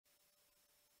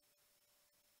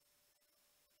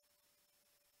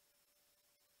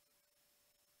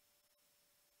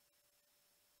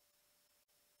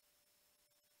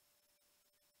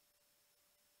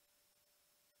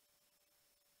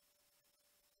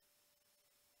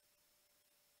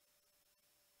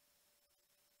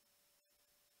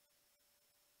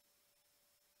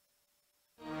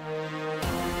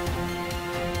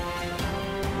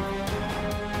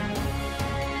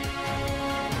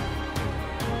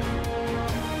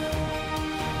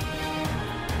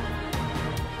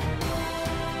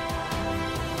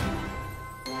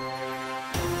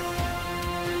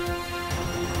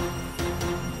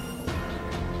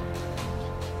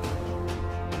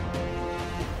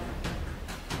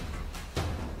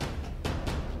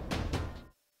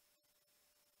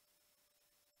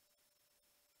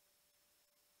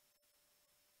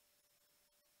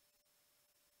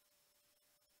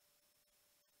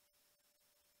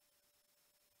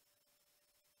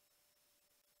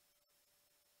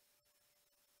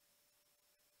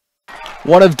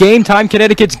One of Game Time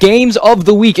Connecticut's games of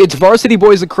the week. It's Varsity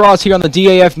Boys Lacrosse here on the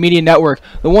DAF Media Network.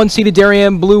 The one-seeded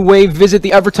Darien Blue Wave visit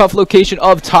the ever-tough location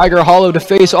of Tiger Hollow to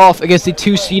face off against the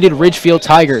two-seeded Ridgefield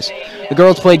Tigers. The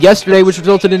girls played yesterday, which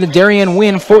resulted in a Darien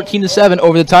win 14-7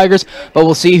 over the Tigers, but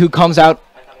we'll see who comes out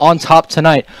on top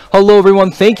tonight. Hello,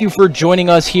 everyone. Thank you for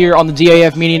joining us here on the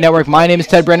DAF Media Network. My name is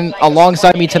Ted Brennan.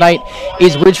 Alongside me tonight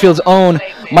is Ridgefield's own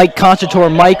Mike Conchator.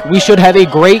 Mike, we should have a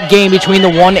great game between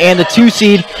the 1 and the 2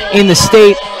 seed in the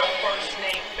state.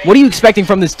 What are you expecting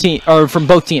from this team, or from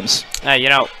both teams?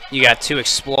 You got two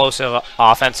explosive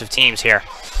offensive teams here.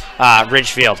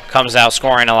 Ridgefield comes out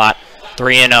scoring a lot,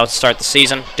 3-0 to start the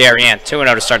season. Darien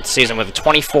 2-0 to start the season with a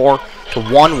 24-1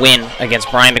 win against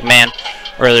Brian McMahon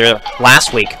earlier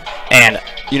last week. And,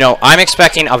 I'm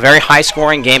expecting a very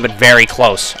high-scoring game, but very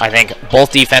close. I think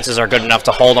both defenses are good enough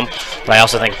to hold them, but I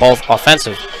also think both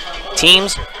offensive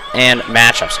teams and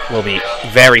matchups will be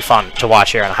very fun to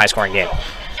watch here in a high-scoring game.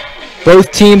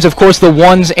 Both teams, of course, the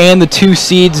 1s and the 2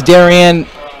 seeds. Darien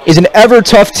is an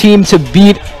ever-tough team to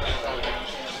beat.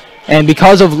 And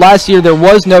because of last year, there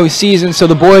was no season, so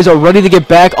the boys are ready to get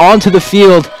back onto the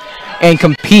field and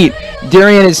compete.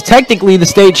 Darien is technically the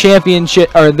state championship,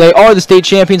 or they are the state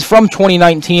champions from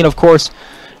 2019. Of course,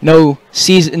 no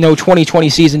 2020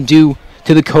 season due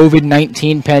to the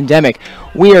COVID-19 pandemic.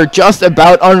 We are just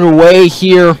about underway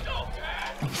here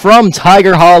from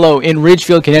Tiger Hollow in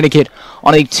Ridgefield, Connecticut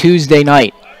on a Tuesday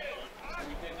night.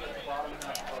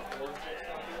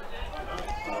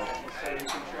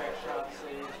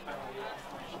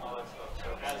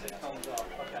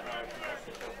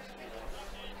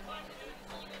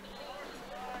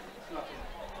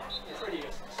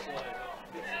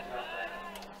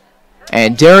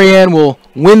 And Darien will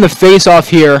win the face-off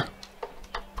here.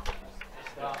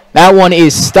 That one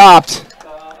is stopped.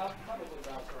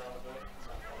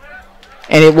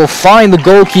 And it will find the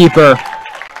goalkeeper,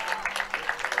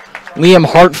 Liam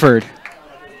Hartford.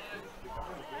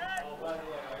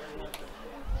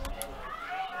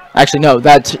 Actually, no,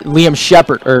 that's Liam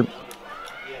Shepard, or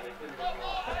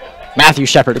Matthew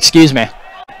Shepard, excuse me.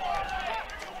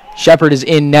 Shepard is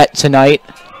in net tonight.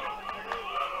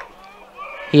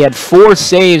 He had 4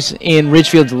 saves in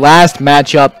Ridgefield's last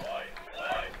matchup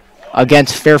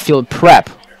against Fairfield Prep.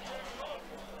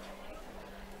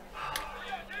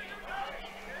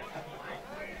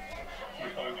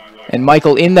 And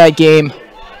Michael, in that game,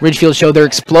 Ridgefield showed their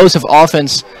explosive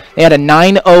offense. They had a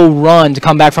 9-0 run to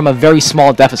come back from a very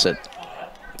small deficit.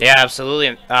 Yeah, absolutely.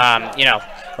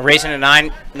 Erasing a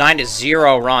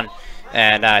 9-0 run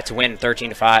and to win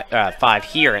 13-5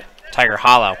 here at Tiger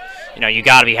Hollow. You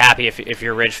got to be happy if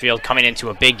you're Ridgefield coming into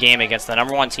a big game against the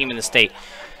 #1 team in the state.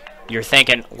 You're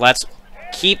thinking, let's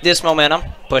keep this momentum,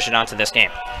 push it onto this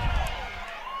game.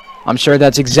 I'm sure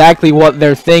that's exactly what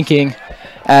they're thinking.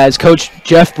 As Coach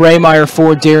Jeff Braymeyer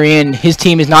for Darien, his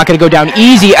team is not going to go down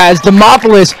easy as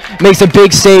Demopoulos makes a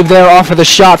big save there off of the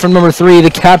shot from number 3,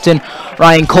 the captain,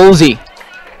 Ryan Colsey.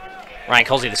 Ryan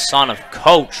Colsey, the son of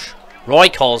Coach Roy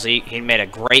Colsey, he made a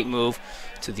great move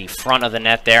to the front of the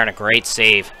net there and a great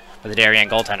save for the Darien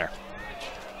goaltender.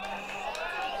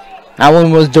 That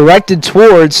one was directed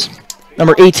towards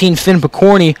number 18, Finn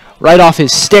Picorni, right off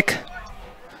his stick.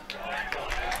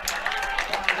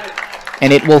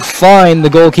 And it will find the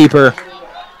goalkeeper,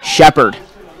 Shepard.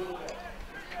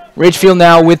 Ridgefield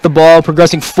now with the ball,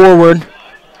 progressing forward.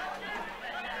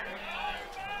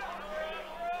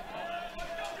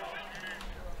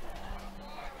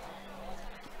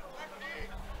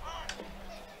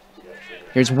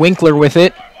 Here's Winkler with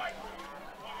it.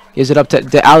 Gives it up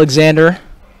to Alexander.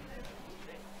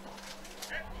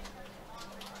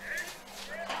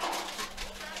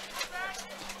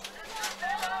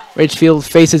 Ridgefield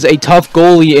faces a tough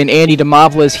goalie in Andy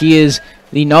Demopoulos. He is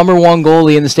the #1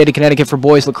 goalie in the state of Connecticut for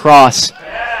boys lacrosse.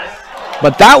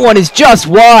 But that one is just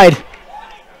wide.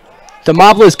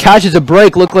 Demopoulos catches a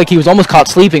break. Looked like he was almost caught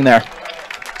sleeping there.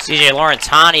 CJ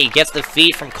Laurentani gets the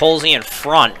feed from Colsey in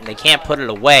front, and they can't put it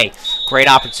away. Great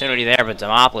opportunity there, but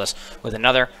Demopoulos with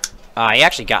another. He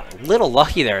actually got a little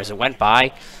lucky there as it went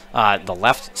by the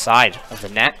left side of the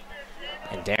net.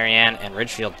 And Darien and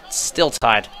Ridgefield still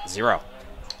tied 0.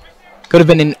 Could have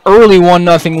been an early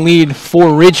 1-0 lead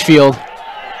for Ridgefield.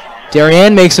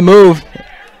 Darien makes a move.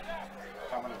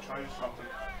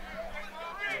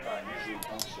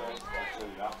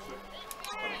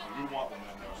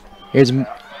 Here's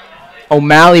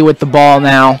O'Malley with the ball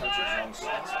now.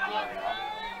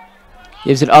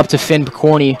 Gives it up to Finn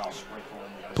Picorni.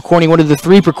 Picorni, one of the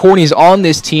 3 Picornis on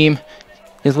this team.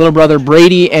 His little brother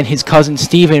Brady and his cousin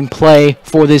Steven play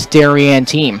for this Darien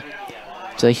team.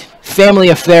 It's a family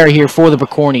affair here for the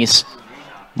Picornis.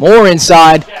 More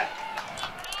inside.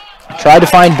 Tried to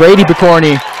find Brady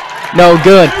Picorni. No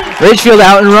good. Ridgefield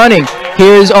out and running.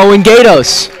 Here's Owen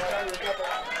Gatos,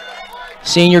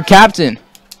 senior captain.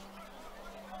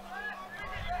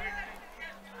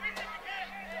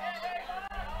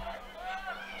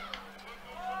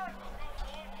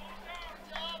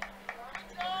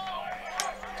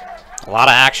 A lot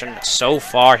of action so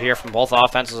far here from both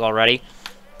offenses already.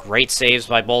 Great saves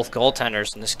by both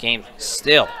goaltenders, and this game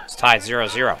still is tied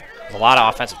 0-0 with a lot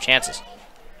of offensive chances.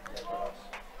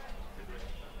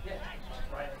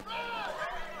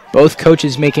 Both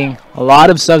coaches making a lot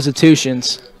of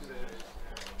substitutions,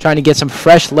 trying to get some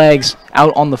fresh legs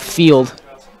out on the field.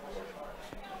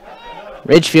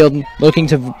 Ridgefield looking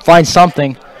to find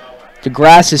something.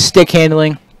 DeGrasse is stick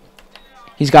handling.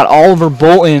 He's got Oliver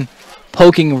Bolton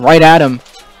poking right at him,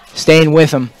 staying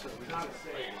with him.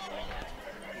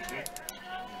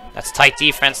 That's tight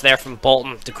defense there from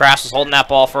Bolton. DeGrasse was holding that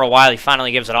ball for a while. He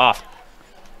finally gives it off.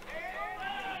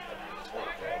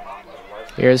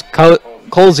 Here's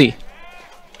Colsey.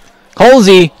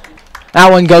 Colsey,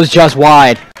 that one goes just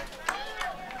wide.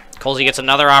 Colsey gets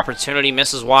another opportunity,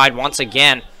 misses wide once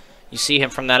again. You see him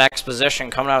from that X position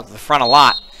coming out of the front a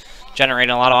lot,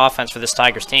 generating a lot of offense for this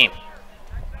Tigers team.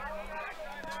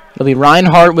 It'll be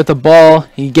Reinhardt with the ball.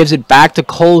 He gives it back to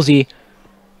Colsey.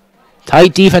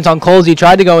 Tight defense on Colsey.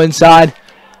 Tried to go inside.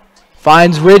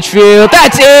 Finds Ridgefield.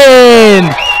 That's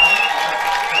in!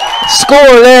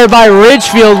 Score there by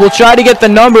Ridgefield. We'll try to get the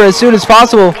number as soon as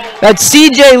possible. That's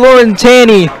CJ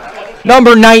Laurentani,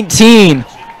 number 19.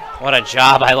 What a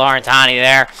job by Laurentani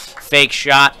there. Fake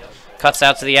shot. Cuts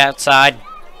out to the outside.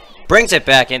 Brings it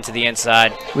back into the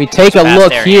inside. We take a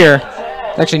look here.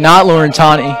 It's actually not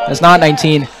Laurentani. That's not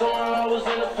 19.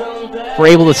 If we're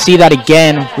able to see that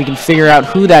again, we can figure out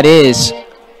who that is.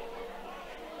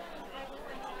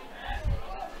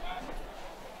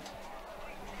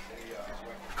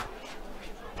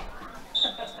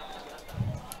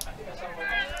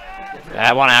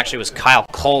 That one actually was Kyle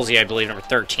Colsey, I believe, number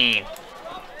 13.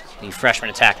 The freshman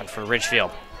attacking for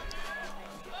Ridgefield.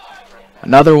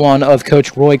 Another one of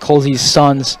Coach Roy Colsey's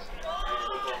sons.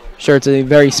 Sure, it's a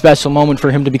very special moment for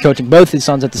him to be coaching both his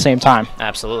sons at the same time.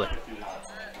 Absolutely.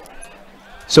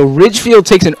 So Ridgefield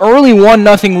takes an early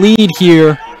 1-0 lead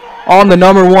here on the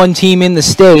number 1 team in the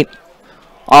state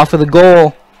off of the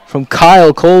goal from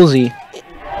Kyle Colsey.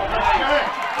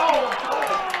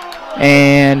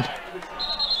 And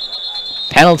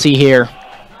penalty here.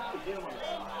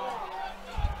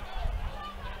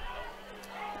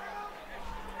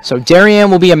 So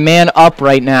Darien will be a man up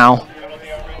right now.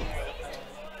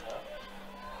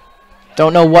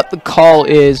 Don't know what the call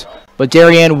is, but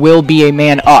Darien will be a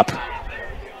man up.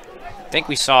 I think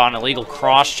we saw an illegal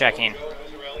cross-checking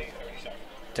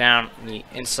down the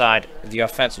inside of the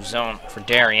offensive zone for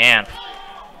Darien.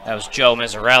 That was Joe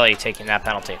Mizzarelli taking that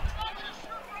penalty.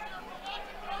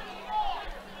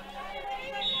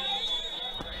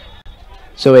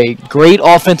 So a great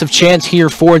offensive chance here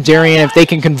for Darien if they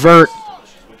can convert.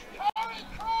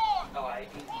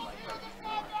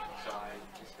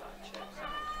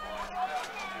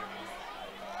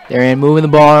 Darien moving the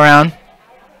ball around.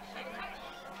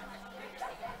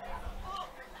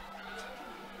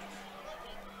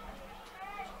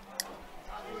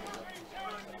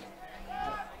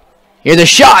 Here's a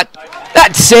shot.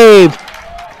 That save.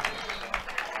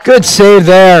 Good save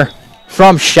there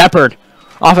from Shepard.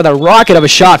 Off of the rocket of a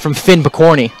shot from Finn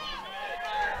Picorni.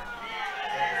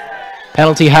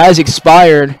 Penalty has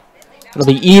expired. It'll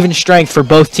be even strength for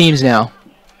both teams now.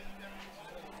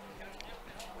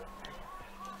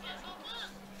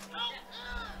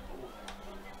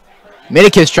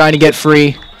 Minikis trying to get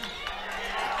free.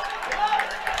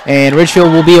 And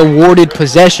Ridgefield will be awarded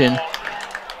possession.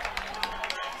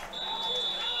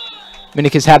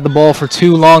 Minikis had the ball for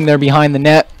too long there behind the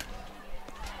net.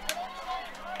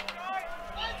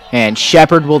 And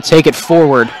Shepard will take it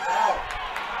forward.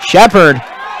 Shepard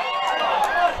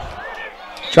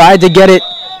tried to get it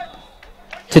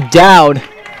to Dowd.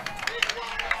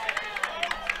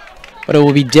 But it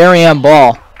will be Darien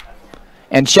ball.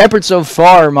 And Shepard so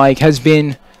far, Mike, has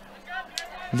been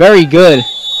very good.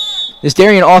 This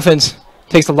Darien offense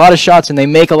takes a lot of shots and they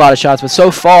make a lot of shots, but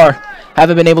so far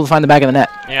haven't been able to find the back of the net.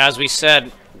 Yeah, as we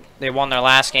said, they won their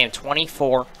last game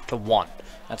 24-1.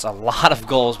 That's a lot of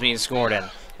goals being scored in.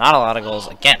 Not a lot of goals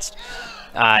against.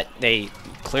 They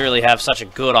clearly have such a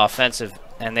good offensive,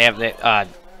 and they have the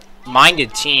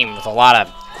minded team with a lot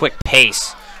of quick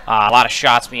pace, a lot of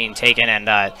shots being taken,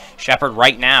 and Shepard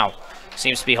right now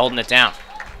seems to be holding it down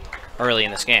early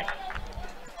in this game.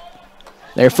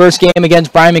 Their first game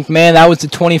against Brian McMahon, that was the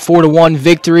 24-1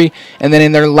 victory, and then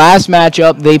in their last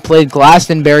matchup, they played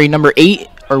Glastonbury, number 8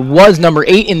 or was number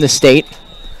 8 in the state.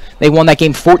 They won that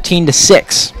game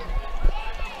 14-6.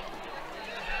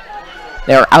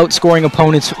 They are outscoring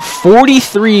opponents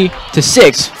 43-6,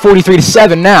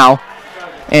 43-7 now.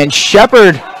 And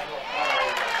Shepherd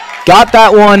got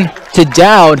that one to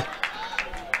Dowd.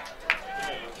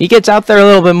 He gets out there a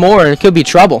little bit more. It could be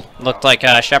trouble. Looked like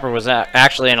Shepherd was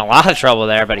actually in a lot of trouble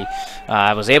there, but he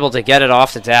was able to get it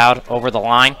off to Dowd over the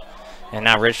line. And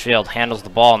now Ridgefield handles the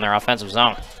ball in their offensive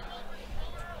zone.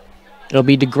 It'll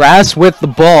be DeGrasse with the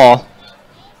ball,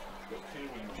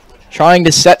 trying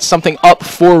to set something up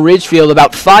for Ridgefield.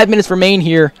 About 5 minutes remain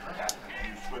here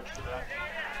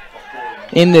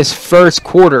in this first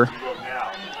quarter.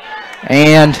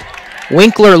 And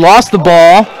Winkler lost the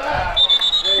ball,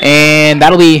 and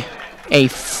that'll be a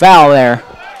foul there.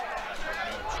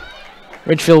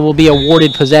 Ridgefield will be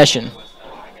awarded possession.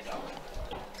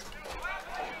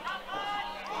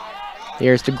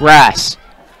 Here's DeGrasse.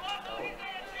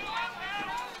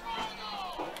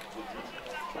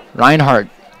 Reinhardt,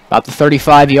 about the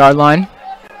 35-yard line,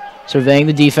 surveying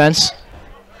the defense.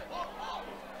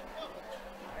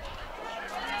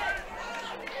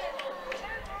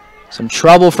 Some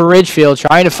trouble for Ridgefield,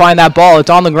 trying to find that ball. It's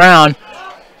on the ground,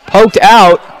 poked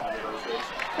out,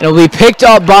 and it'll be picked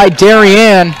up by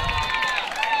Darien.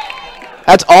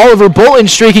 That's Oliver Bolton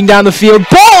streaking down the field.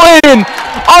 Bolton,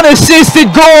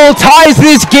 unassisted goal, ties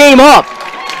this game up.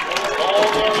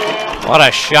 What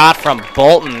a shot from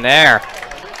Bolton there.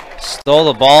 Stole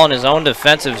the ball in his own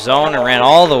defensive zone and ran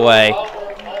all the way.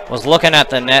 Was looking at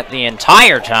the net the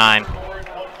entire time.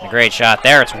 A great shot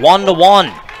there. It's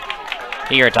 1-1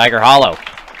 here at Tiger Hollow.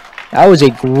 That was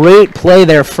a great play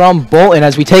there from Bolton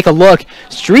as we take a look.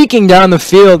 Streaking down the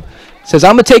field. Says,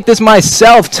 I'm going to take this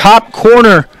myself. Top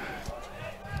corner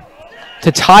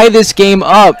to tie this game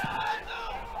up.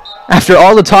 After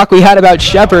all the talk we had about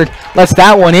Shepherd, lets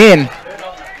that one in.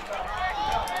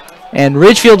 And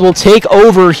Ridgefield will take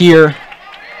over here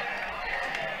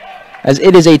as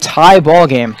it is a tie ball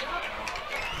game.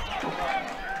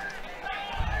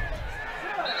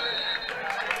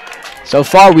 So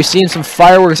far, we've seen some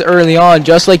fireworks early on,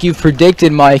 just like you've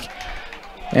predicted, Mike.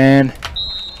 And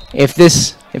if the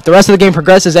rest of the game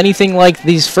progresses anything like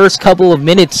these first couple of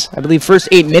minutes, I believe first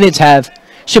 8 minutes have,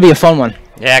 should be a fun one.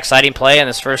 Yeah, exciting play in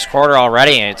this first quarter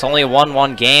already. It's only a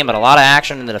 1-1 game, but a lot of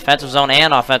action in the defensive zone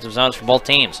and offensive zones for both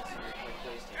teams.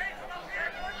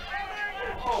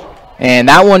 And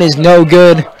that one is no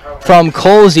good from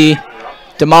Colsey.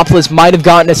 Demopolis might have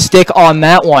gotten a stick on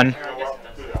that one.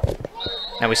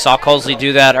 And we saw Colsey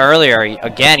do that earlier.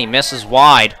 Again, he misses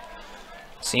wide.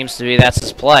 Seems to be that's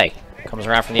his play. Comes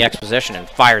around from the X position and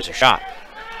fires a shot.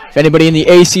 If anybody in the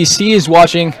ACC is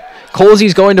watching,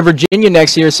 Colsey's going to Virginia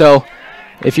next year, so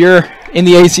if you're in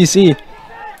the ACC,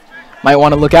 might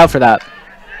want to look out for that.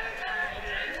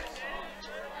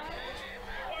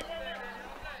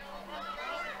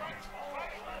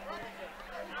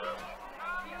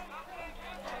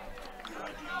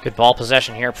 Good ball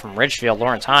possession here from Ridgefield.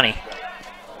 Laurentani.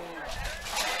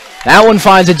 That one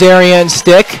finds a Darien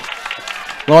stick.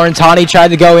 Laurentani tried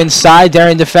to go inside.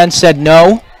 Darien defense said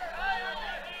no.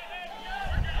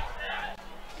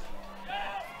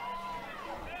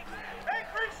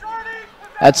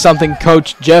 That's something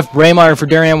Coach Jeff Braymeyer for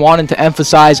Darien wanted to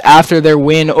emphasize after their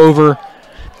win over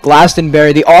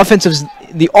Glastonbury. The offense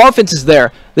is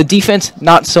there. The defense,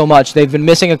 not so much. They've been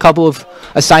missing a couple of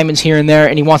assignments here and there,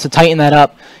 and he wants to tighten that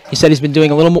up. He said he's been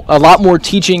doing a lot more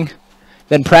teaching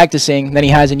than practicing than he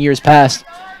has in years past,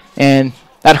 and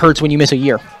that hurts when you miss a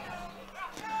year.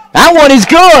 That one is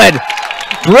good!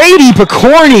 Brady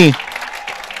Picorni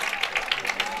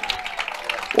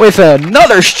with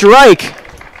another strike.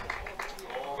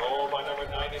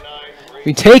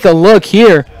 We take a look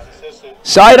here.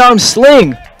 Sidearm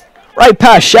sling right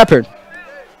past Shepherd.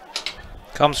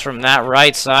 Comes from that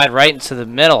right side right into the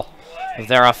middle of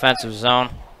their offensive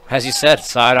zone. As you said,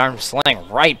 sidearm sling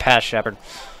right past Shepherd.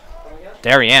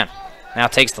 Darien now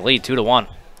takes the lead 2-1.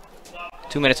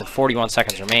 2 minutes and 41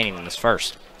 seconds remaining in this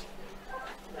first.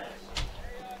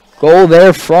 Goal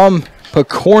there from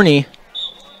Picorni.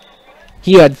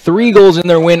 He had 3 goals in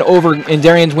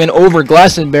Darien's win over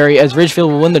Glastonbury, as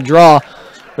Ridgefield will win the draw.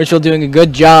 Ridgefield doing a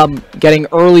good job getting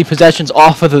early possessions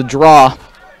off of the draw.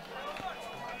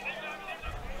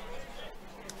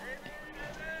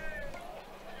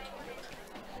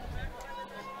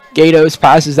 Gatos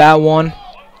passes that one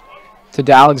to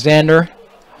Alexander.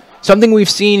 Something we've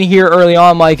seen here early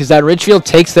on, Mike, is that Ridgefield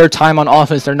takes their time on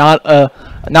offense. They're not a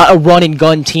run and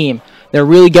gun team. They're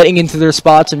really getting into their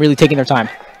spots and really taking their time.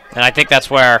 And I think that's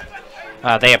where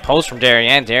they oppose from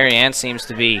Darien. Darien seems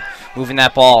to be moving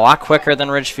that ball a lot quicker than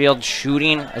Ridgefield,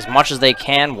 shooting as much as they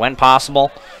can when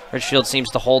possible. Ridgefield seems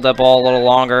to hold that ball a little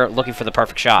longer, looking for the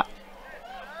perfect shot.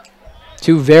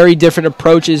 Two very different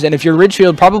approaches, and if you're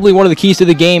Ridgefield, probably one of the keys to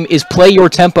the game is play your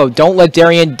tempo. Don't let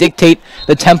Darien dictate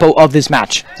the tempo of this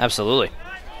match. Absolutely.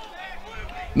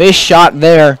 Missed shot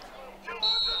there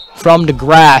from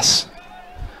DeGrasse.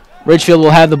 Ridgefield will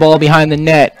have the ball behind the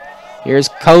net. Here's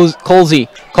Colsey.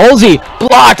 Colsey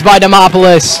blocked by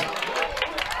Demopoulos.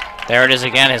 There it is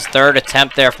again, his third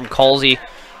attempt there from Colsey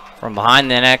from behind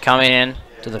the net, coming in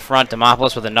to the front.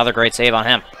 Demopoulos with another great save on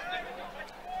him.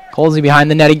 Colsey behind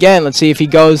the net again. Let's see if he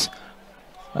goes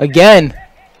again.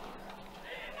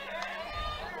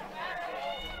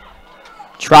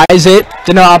 Tries it.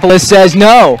 Demopoulos says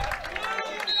no.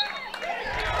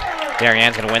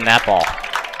 Darien's going to win that ball.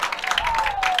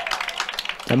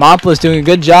 Demopoulos doing a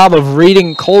good job of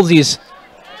reading Colsey's,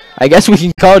 I guess we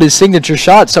can call it his signature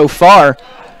shot so far.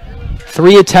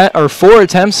 4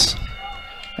 attempts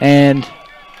and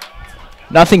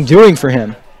nothing doing for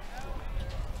him.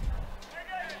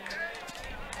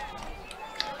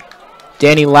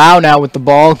 Danny Lau now with the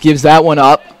ball, gives that one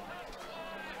up.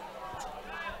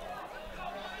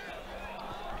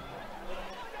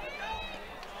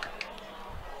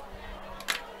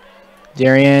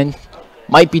 Darien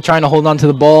might be trying to hold on to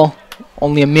the ball.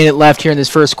 Only a minute left here in this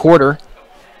first quarter.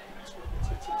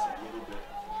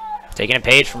 Taking a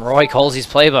page from Roy Colsey's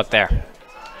playbook there.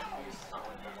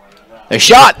 The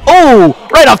shot, oh,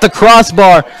 right off the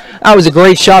crossbar. That was a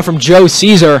great shot from Joe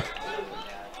Caesar.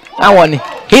 That one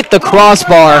hit the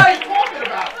crossbar.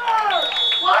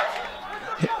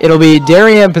 It'll be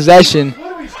Darien possession,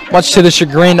 much to the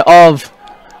chagrin of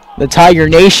the Tiger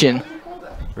Nation.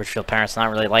 Ridgefield parents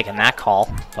not really liking that call,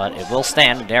 but it will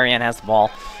stand. Darien has the ball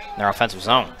in their offensive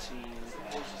zone.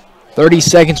 30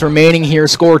 seconds remaining here.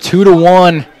 Score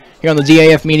 2-1 here on the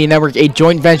DAF Media Network, a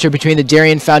joint venture between the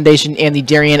Darien Foundation and the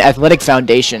Darien Athletic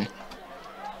Foundation.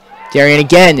 Darien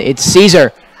again, it's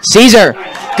Caesar. Caesar,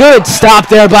 good stop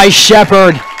there by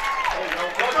Shepard.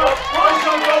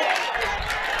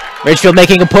 Ridgefield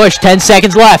making a push, 10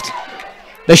 seconds left.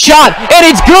 The shot, and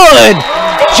it's good!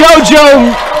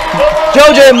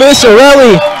 Jojo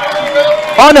Musarelli,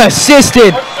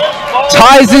 unassisted,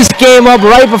 ties this game up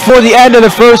right before the end of the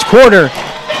first quarter.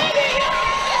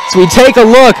 So we take a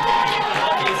look.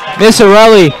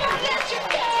 Musarelli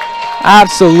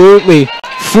absolutely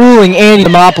fooling Andy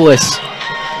Demopoulos.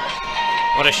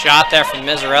 What a shot there from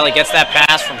Musarelli. Gets that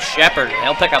pass from Shepard.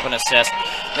 He'll pick up an assist.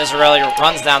 Musarelli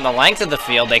runs down the length of the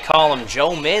field. They call him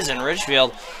Joe Miz in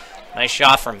Ridgefield. Nice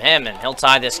shot from him, and he'll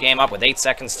tie this game up with 8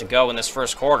 seconds to go in this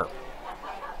first quarter.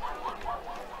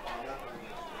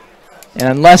 And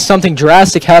unless something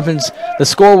drastic happens, the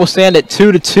score will stand at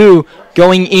 2-2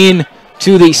 going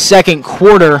into the second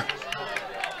quarter.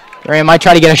 Darien might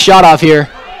try to get a shot off here.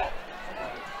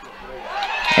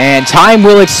 And time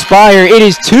will expire. It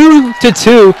is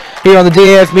 2-2 here on the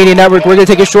DAF Media Network. We're going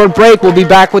to take a short break. We'll be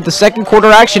back with the second quarter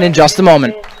action in just a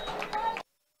moment.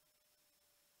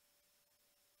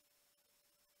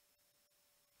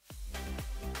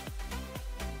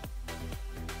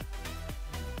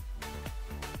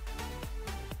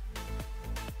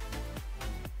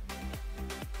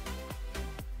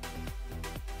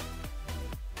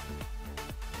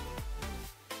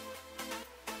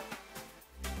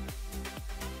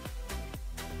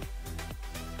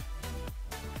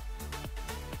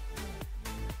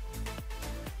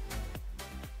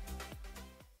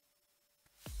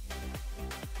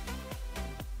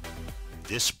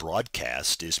 This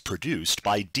broadcast is produced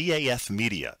by DAF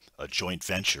Media, a joint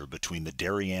venture between the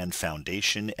Darien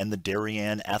Foundation and the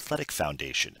Darien Athletic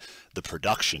Foundation. The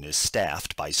production is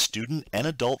staffed by student and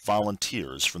adult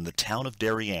volunteers from the town of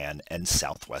Darien and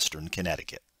southwestern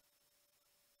Connecticut.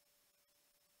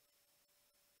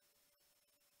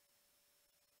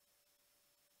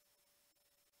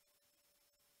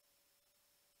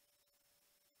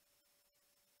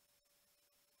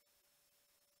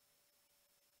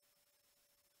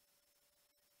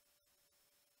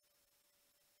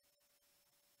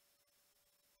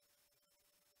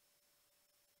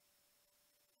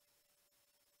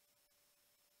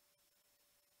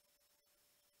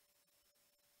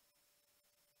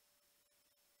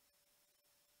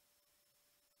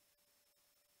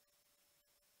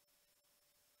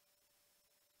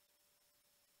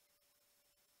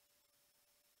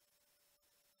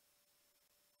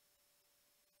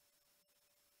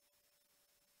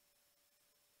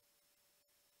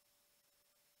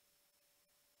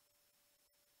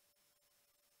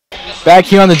 Back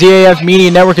here on the DAF Media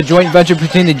Network, a joint venture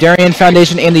between the Darien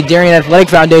Foundation and the Darien Athletic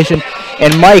Foundation.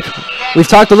 And Mike, We've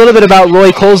talked a little bit about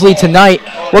Roy Colsley tonight.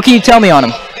 What can you tell me on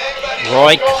him?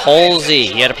 Roy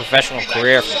Colsley, he had a professional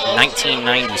career from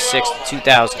 1996 to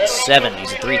 2007.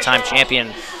 He's a three-time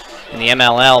champion in the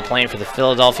MLL, playing for the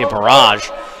Philadelphia Barrage,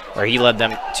 where he led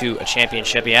them to a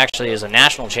championship. He actually is a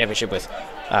national championship with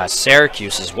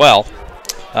Syracuse as well.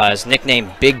 His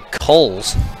nickname, Big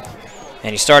Coles.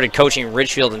 And he started coaching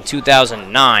Ridgefield in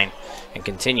 2009 and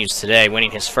continues today,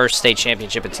 winning his first state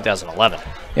championship in 2011.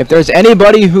 If there's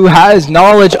anybody who has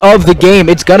knowledge of the game,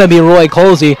 it's going to be Roy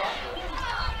Colsley.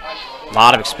 A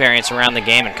lot of experience around the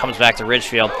game, and comes back to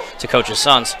Ridgefield to coach his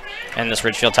sons and this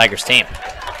Ridgefield Tigers team.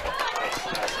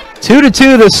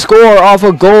 2-2 the score off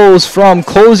of goals from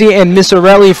Colsley and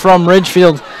Missorelli from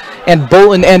Ridgefield, and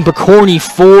Bolton and Picorni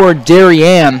for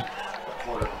Darien.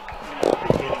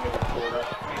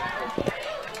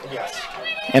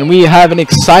 And we have an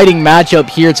exciting matchup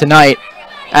here tonight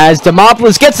as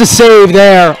Demopoulos gets a save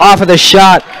there off of the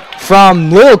shot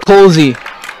from Lil Colsley,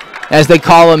 as they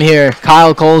call him here,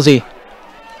 Kyle Colsley.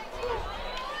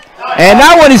 And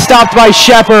that one is stopped by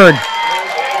Shepard.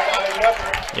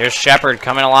 Here's Shepard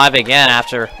coming alive again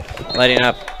after letting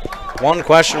up one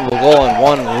questionable goal and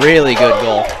one really good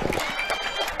goal.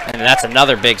 And that's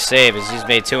another big save, as he's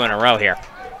made two in a row here.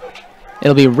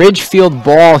 It'll be Ridgefield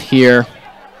ball here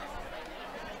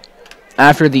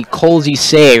after the Colsley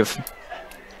save.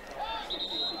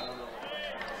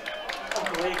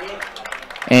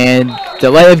 And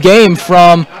delay of game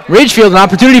from Ridgefield, an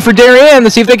opportunity for Darien to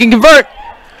see if they can convert.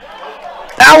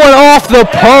 That one off the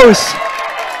post.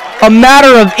 A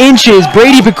matter of inches.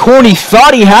 Brady Picorni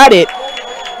thought he had it.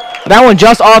 That one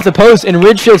just off the post, and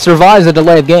Ridgefield survives the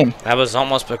delay of game. That was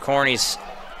almost Picorni's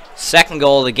second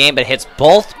goal of the game, but hits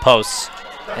both posts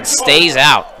and stays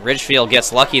out. Ridgefield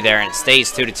gets lucky there and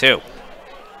stays 2-2.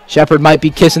 Shepard might be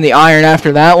kissing the iron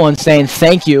after that one, saying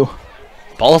thank you.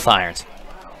 Both irons.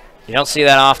 You don't see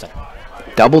that often.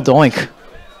 Double doink.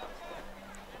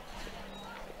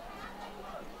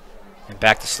 And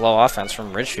back to slow offense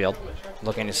from Ridgefield,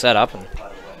 looking to set up and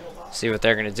see what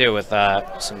they're going to do with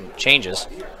some changes.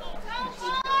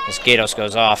 As Gatos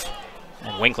goes off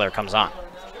and Winkler comes on.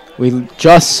 We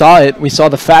just saw it. We saw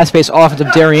the fast-paced offense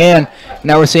of Darien.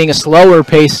 Now we're seeing a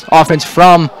slower-paced offense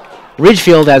from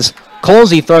Ridgefield as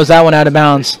Colsley throws that one out of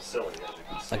bounds.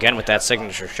 Again with that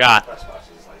signature shot.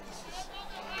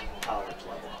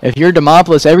 If you're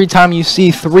Demopoulos, every time you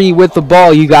see three with the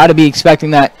ball, you got to be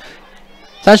expecting that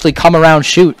essentially come around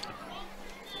shoot.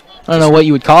 I don't know what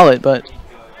you would call it, but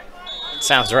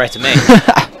sounds right to me.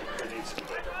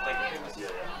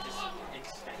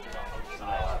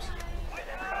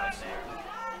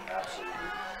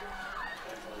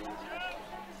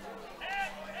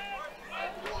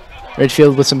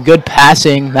 Ridgefield with some good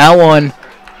passing. That one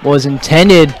was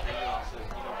intended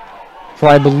for,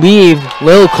 I believe,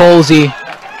 Lil Colsley,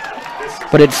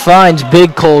 but it finds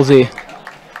Big Colsley.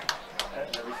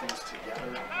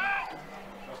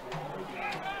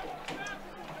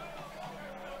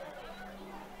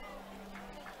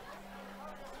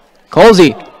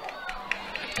 Colsley.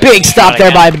 Big stop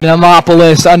there by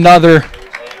Demopoulos. Another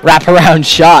wraparound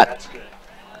shot.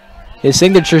 His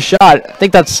signature shot. I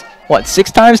think that's, what,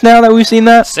 6 times now that we've seen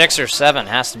that? 6 or 7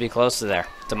 has to be close to there.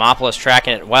 Demopoulos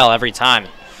tracking it well every time.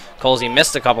 Colsley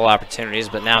missed a couple opportunities,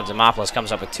 but now Demopoulos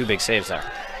comes up with 2 big saves there.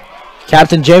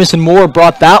 Captain Jameson Moore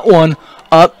brought that one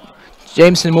up.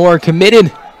 Jameson Moore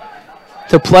committed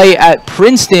to play at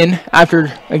Princeton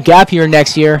after a gap year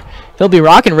next year. He'll be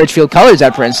rocking Ridgefield colors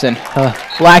at Princeton.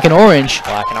 Black and orange.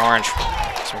 Black and orange.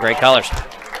 Some great colors.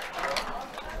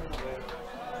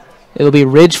 It'll be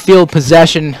Ridgefield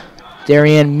possession.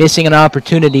 Darien missing an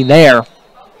opportunity there.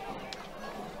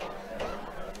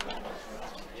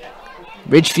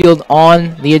 Ridgefield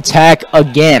on the attack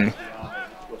again.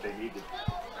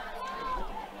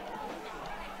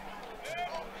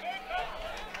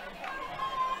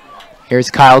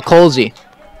 Here's Kyle Colsley.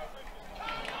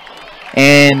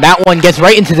 And that one gets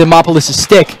right into Demopoulos'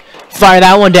 stick. Fire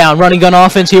that one down. Running gun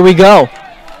offense. Here we go.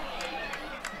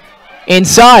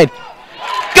 Inside.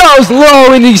 Goes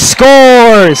low and he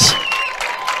scores.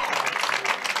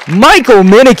 Michael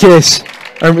Minikis.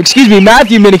 Or excuse me,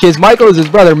 Matthew Minikis. Michael is his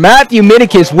brother. Matthew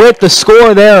Minikis with the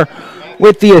score there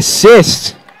with the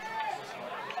assist.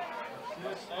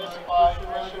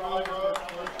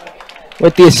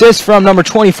 With the assist from number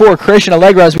 24, Christian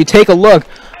Allegra, as we take a look.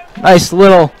 Nice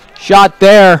little shot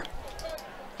there.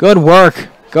 Good work.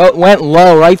 Went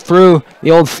low right through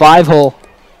the old 5-hole.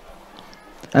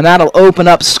 And that'll open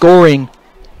up scoring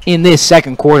in this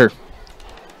second quarter.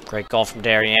 Great goal from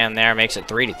Darien there. Makes it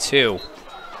 3-2.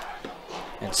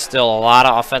 And still a lot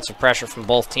of offensive pressure from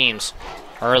both teams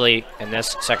early in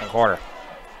this second quarter.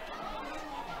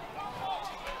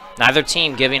 Neither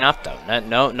team giving up, though.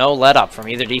 No let up from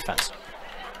either defense.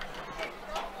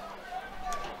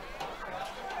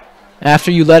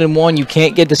 After you let in one, you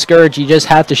can't get discouraged. You just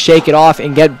have to shake it off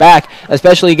and get back,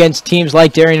 especially against teams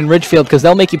like Darien and Ridgefield, because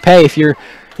they'll make you pay if you're,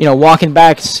 walking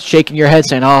back, shaking your head,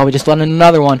 saying, oh, we just let in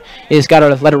another one. You just got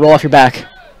to let it roll off your back.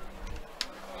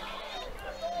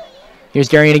 Here's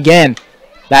Darien again.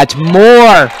 That's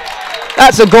more.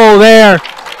 That's a goal there.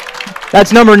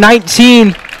 That's number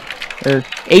 19, or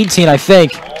 18, I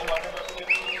think.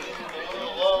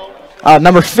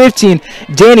 Number 15,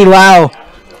 Danny Lau.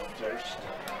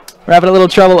 We're having a little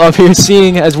trouble up here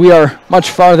seeing as we are much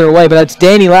farther away, but that's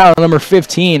Danny Lau, number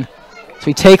 15. So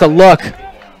we take a look.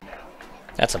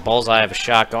 That's a bullseye of a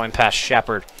shot going past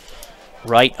Shepard,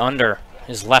 right under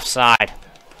his left side.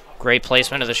 Great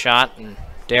placement of the shot, and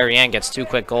Darien gets 2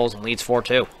 quick goals and leads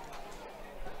 4-2.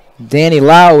 Danny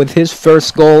Lau with his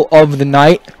first goal of the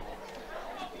night.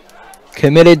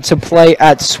 Committed to play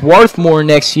at Swarthmore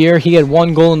next year. He had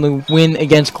 1 goal in the win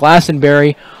against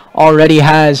Glastonbury. Already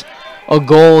has a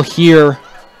goal here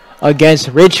against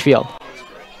Ridgefield.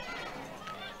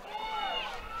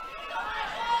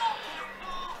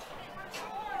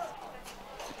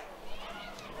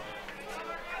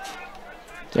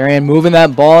 Darien moving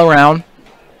that ball around.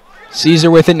 Caesar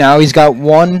with it now. He's got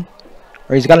an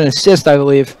assist, I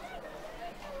believe.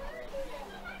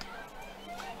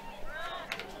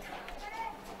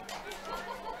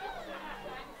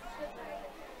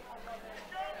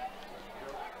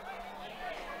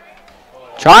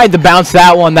 Tried to bounce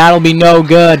that one. That'll be no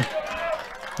good.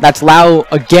 That's Lau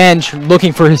again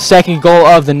looking for his 2nd goal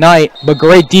of the night, but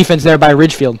great defense there by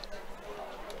Ridgefield.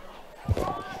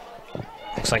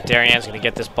 Looks like Darien's going to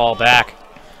get this ball back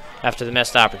after the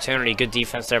missed opportunity. Good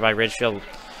defense there by Ridgefield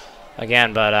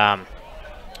again, but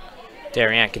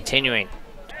Darien continuing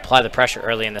to apply the pressure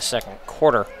early in the 2nd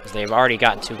quarter as they've already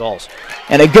gotten 2 goals.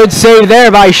 And a good save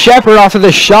there by Shepard off of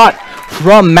the shot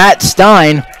from Matt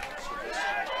Stein.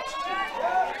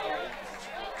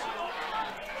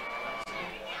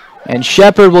 And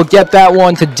Shepard will get that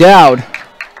one to Dowd.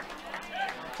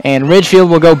 And Ridgefield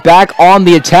will go back on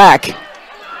the attack.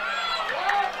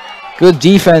 Good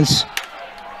defense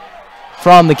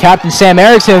from the captain, Sam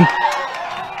Erickson.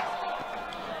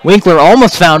 Winkler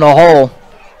almost found a hole.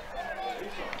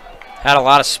 Had a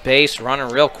lot of space, running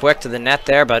real quick to the net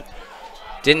there, but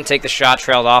didn't take the shot,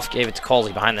 trailed off, gave it to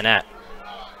Colsey behind the net.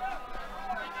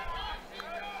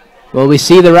 Will we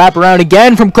see the wraparound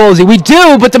again from Colsey? We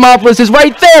do, but Demopoulos is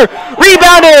right there.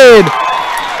 Rebounded!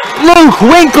 Luke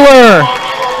Winkler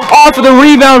off of the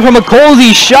rebound from a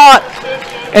Colsey shot.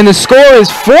 And the score is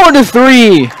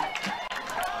 4-3.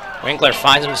 Winkler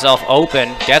finds himself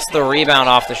open, gets the rebound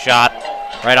off the shot,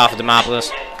 right off of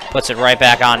Demopoulos, puts it right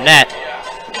back on net.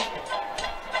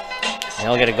 And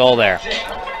he'll get a goal there.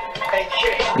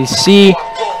 You see,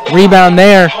 rebound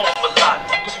there.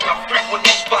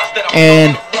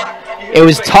 And it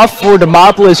was tough for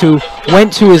Demopoulos, who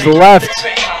went to his left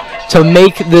to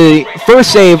make the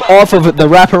first save off of the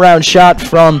wraparound shot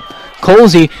from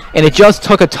Colsey, and it just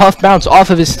took a tough bounce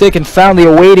off of his stick and found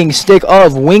the awaiting stick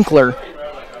of Winkler.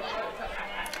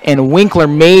 And Winkler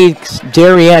makes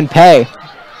Darien pay.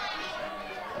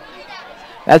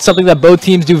 That's something that both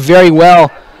teams do very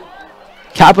well,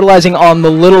 capitalizing on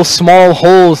the little small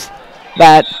holes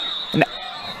that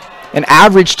an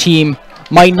average team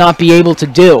might not be able to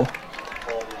do.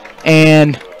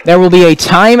 And there will be a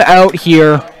timeout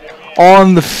here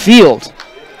on the field.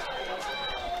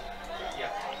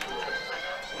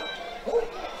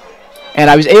 And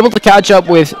I was able to catch up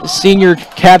with senior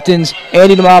captains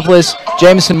Andy Demopoulos,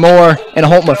 Jameson Moore, and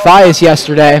Holt Mathias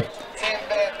yesterday.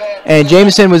 And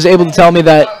Jameson was able to tell me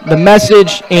that the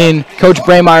message in Coach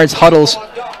Braymire's huddles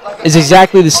is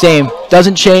exactly the same.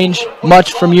 Doesn't change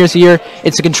much from year to year.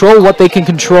 It's to control what they can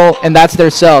control, and that's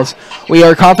themselves. We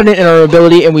are confident in our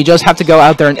ability, and we just have to go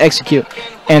out there and execute.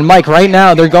 And Mike, right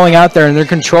now, they're going out there and they're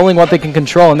controlling what they can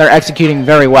control, and they're executing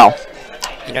very well.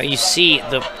 You know, you see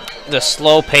the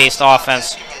slow-paced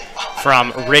offense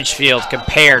from Ridgefield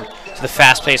compared to the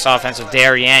fast-paced offense of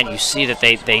Darien. You see that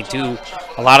they do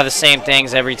a lot of the same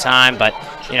things every time, but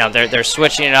you know they're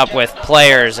switching it up with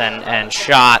players and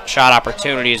shot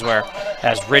opportunities, where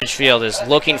as Ridgefield is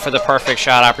looking for the perfect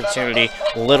shot opportunity,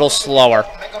 a little slower.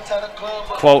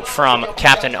 Quote from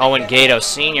Captain Owen Gato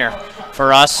Sr.,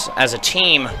 "For us as a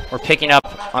team, we're picking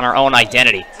up on our own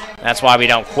identity. That's why we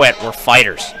don't quit. We're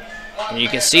fighters." And you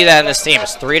can see that in this team.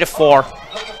 It's 3-4.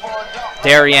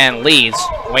 Darien leads.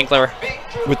 Winkler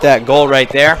with that goal right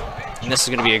there. And this is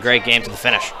going to be a great game to the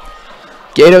finish.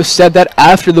 Gato said that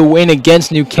after the win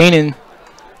against New Canaan,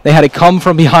 they had a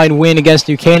come-from-behind win against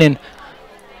New Canaan.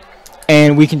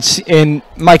 And we can see, and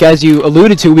Mike, as you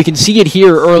alluded to, we can see it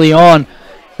here early on.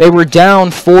 They were down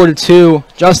 4-2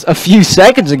 just a few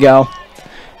seconds ago,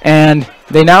 and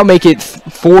they now make it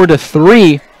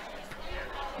 4-3.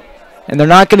 And they're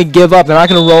not going to give up. They're not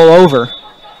going to roll over,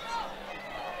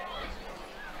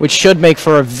 which should make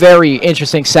for a very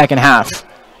interesting second half.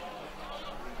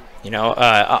 You know,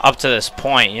 up to this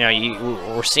point, you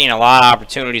know, we're seeing a lot of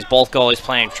opportunities. Both goalies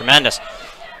playing tremendous.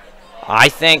 I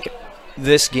think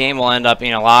this game will end up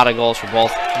being a lot of goals for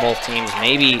both teams,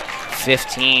 maybe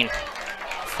 15,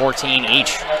 14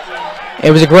 each.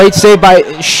 It was a great save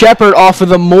by Shepard off of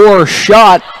the Moore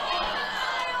shot.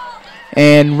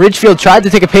 And Ridgefield tried to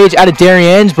take a page out of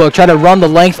Darien's book, tried to run the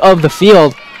length of the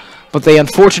field, but they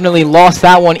unfortunately lost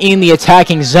that one in the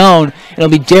attacking zone. It'll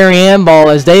be Darien ball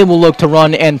as they will look to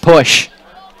run and push.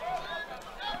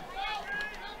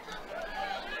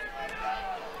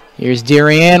 Here's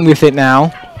Darien with it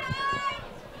now.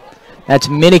 That's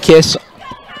Minikis.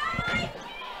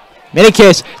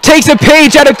 Minikis takes a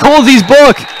page out of Colsey's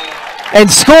book and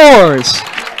scores.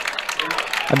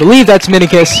 I believe that's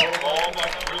Minikis.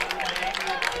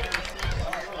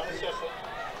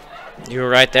 You were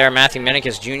right there, Matthew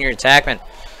Minikis, junior attackman.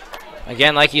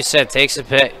 Again, like you said, takes a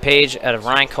page out of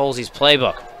Ryan Colsey's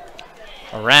playbook.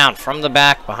 Around from the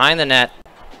back, behind the net,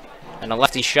 and a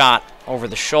lefty shot over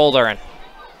the shoulder. And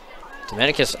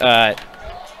Minikis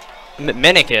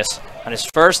on his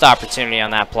first opportunity on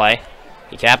that play,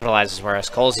 he capitalizes, whereas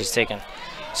Colsey's taken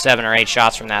 7 or 8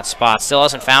 shots from that spot. Still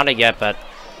hasn't found it yet, but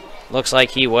looks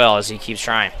like he will as he keeps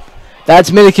trying.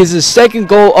 That's Minikis' second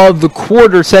goal of the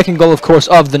quarter, second goal, of course,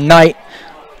 of the night.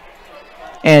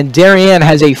 And Darien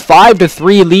has a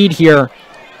 5-3 lead here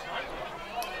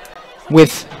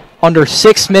with under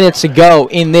 6 minutes to go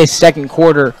in this second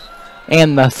quarter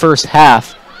and the first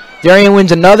half. Darien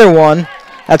wins another one.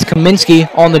 That's Kaminsky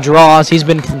on the draws. He's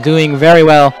been doing very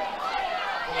well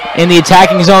in the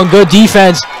attacking zone. Good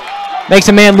defense. Makes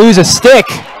a man lose a stick.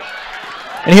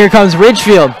 And here comes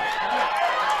Ridgefield.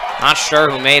 Not sure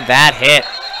who made that hit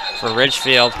for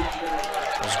Ridgefield.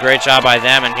 It was a great job by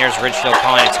them, and here's Ridgefield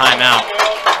calling a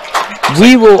timeout.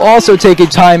 We will also take a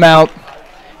timeout.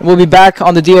 We'll be back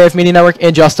on the DAF Media Network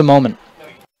in just a moment.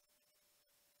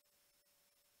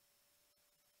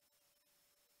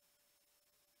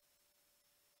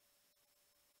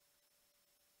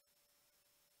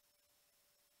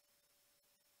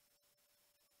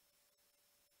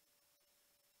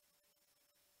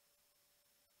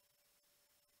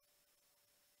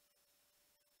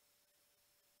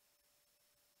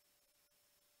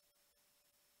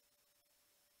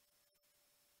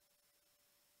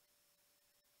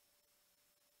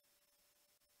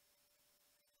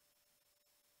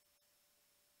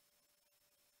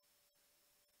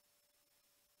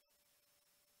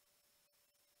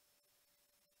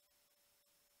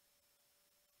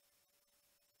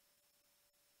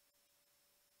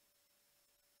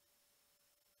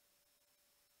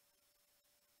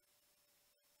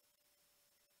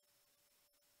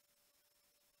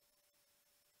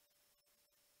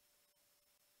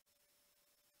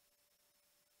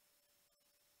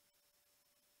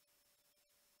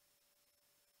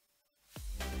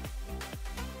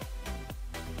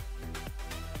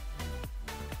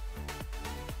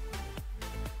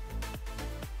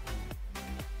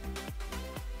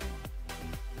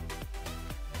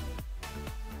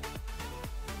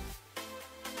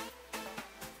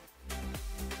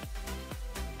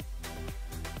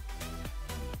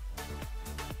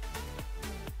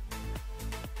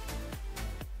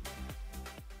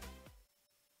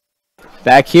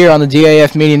 Back here on the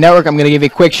DAF Media Network, I'm going to give a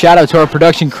quick shout out to our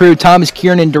production crew: Thomas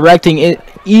Kiernan directing it,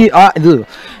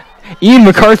 Ian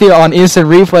McCarthy on instant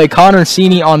replay, Connor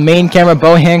Cini on main camera,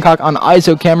 Bo Hancock on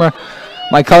ISO camera.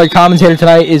 My color commentator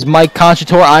tonight is Mike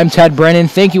Conchator. I'm Ted Brennan.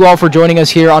 Thank you all for joining us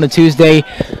here on a Tuesday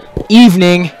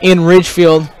evening in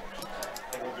Ridgefield.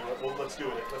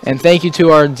 And thank you to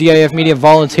our DAF Media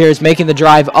volunteers making the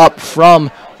drive up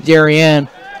from Darien,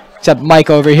 except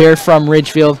Mike over here from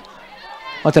Ridgefield.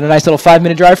 What's that, a nice little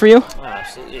 5-minute drive for you? Oh,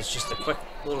 absolutely. It's just a quick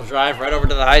little drive right over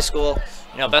to the high school.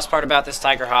 You know, best part about this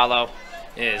Tiger Hollow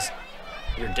is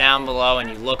you're down below and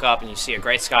you look up and you see a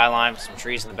great skyline with some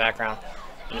trees in the background.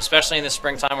 And especially in the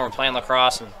springtime when we're playing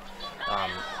lacrosse and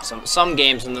some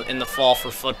games in the fall for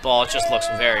football, it just looks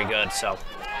very good. So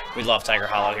we love Tiger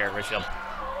Hollow here at Ridgefield.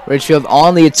 Ridgefield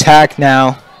on the attack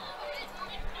now.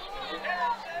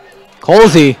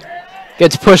 Colsey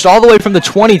gets pushed all the way from the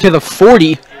 20 to the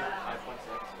 40.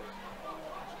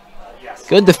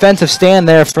 Good defensive stand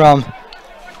there from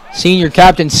senior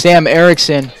captain Sam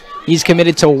Erickson. He's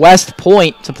committed to West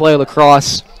Point to play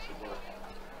lacrosse.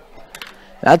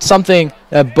 That's something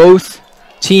that both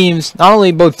teams, not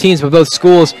only both teams, but both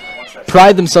schools,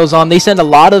 pride themselves on. They send a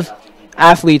lot of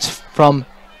athletes from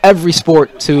every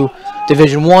sport to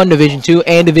Division I, Division II,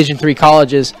 and Division III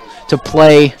colleges to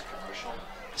play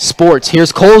sports.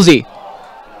 Here's Colsey.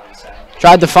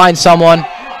 Tried to find someone.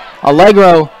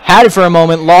 Allegro had it for a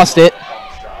moment, lost it.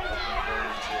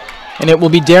 And it will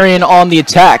be Darien on the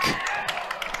attack.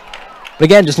 But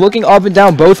again, just looking up and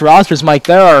down both rosters, Mike,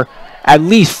 there are at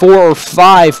least 4 or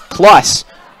 5 plus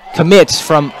commits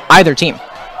from either team.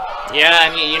 Yeah,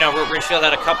 I mean, you know, Ridgefield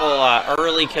had a couple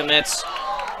early commits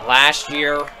last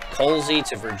year. Colsey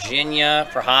to Virginia,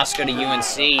 Prohaska to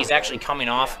UNC. He's actually coming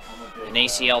off an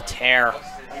ACL tear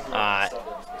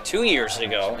 2 years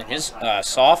ago in his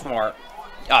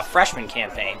freshman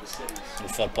campaign in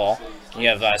football. You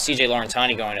have CJ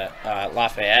Laurentani going to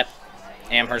Lafayette,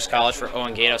 Amherst College for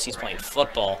Owen Gatos. He's playing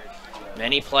football.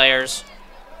 Many players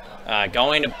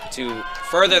going to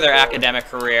further their academic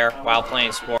career while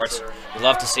playing sports. We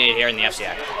love to see it here in the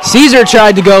FCAC. Caesar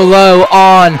tried to go low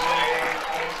on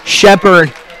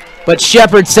Shepard, but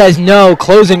Shepard says no,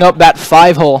 closing up that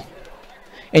 5-hole.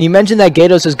 And you mentioned that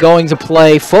Gatos is going to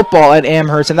play football at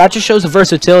Amherst, and that just shows the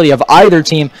versatility of either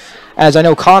team. As I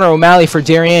know Connor O'Malley for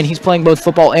Darien, he's playing both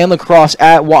football and lacrosse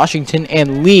at Washington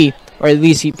and Lee, or at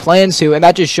least he plans to, and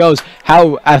that just shows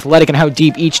how athletic and how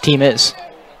deep each team is.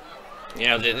 You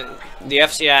know, the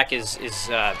FCAC is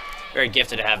very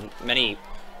gifted to have many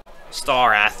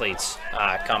star athletes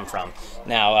come from.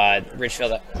 Now,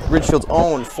 Ridgefield's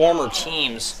own former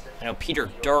teams, I know Peter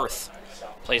Dirth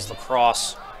plays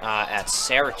lacrosse at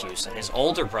Syracuse, and his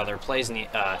older brother plays in the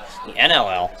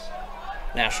NLL,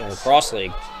 National Lacrosse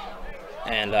League.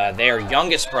 And their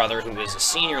youngest brother, who was a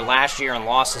senior last year and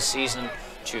lost the season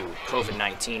to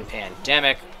COVID-19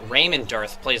 pandemic, Raymond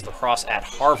Dirth, plays lacrosse at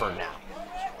Harvard now.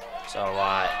 So,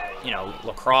 you know,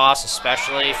 lacrosse,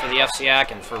 especially for the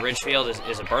FCAC and for Ridgefield,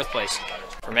 is a birthplace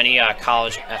for many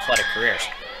college athletic careers.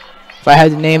 If I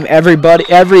had to name every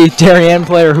Darien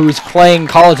player who's playing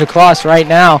college lacrosse right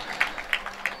now,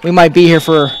 we might be here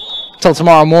till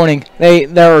tomorrow morning.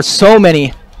 There are so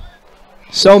many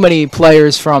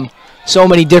players from so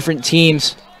many different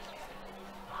teams.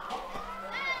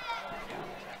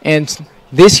 And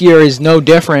this year is no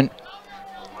different.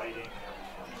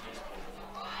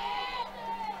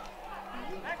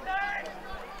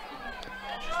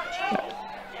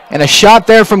 And a shot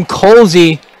there from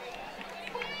Colsey.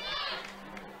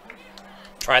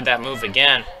 Tried that move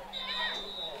again.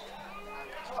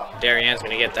 Darien's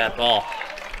going to get that ball.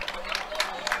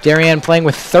 Darien playing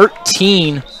with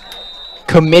 13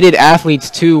 committed athletes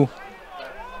to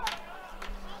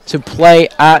play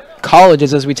at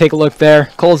colleges as we take a look there.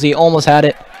 Colsey almost had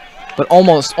it, but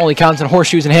almost only counts in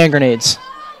horseshoes and hand grenades.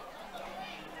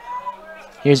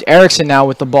 Here's Erickson now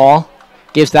with the ball.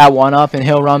 Gives that one up, and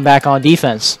he'll run back on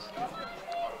defense.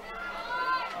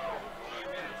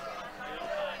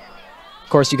 Of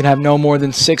course, you can have no more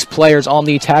than 6 players on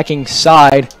the attacking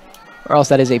side, or else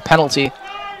that is a penalty.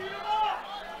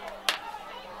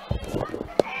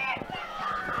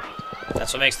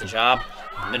 That's what makes the job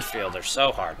of midfielder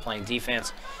so hard, playing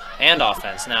defense and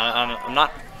offense. Now, I'm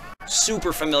not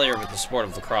super familiar with the sport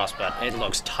of lacrosse, but it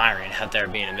looks tiring out there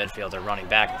being a midfielder, running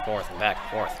back and forth and back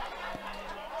and forth.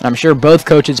 I'm sure both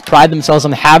coaches pride themselves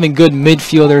on having good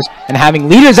midfielders and having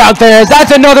leaders out there, as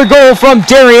that's another goal from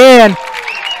Darien.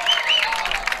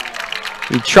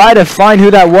 We try to find who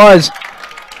that was.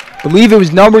 I believe it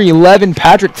was number 11,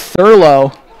 Patrick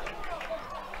Thurlow.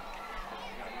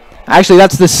 Actually,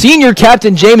 that's the senior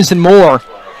captain, Jamison Moore.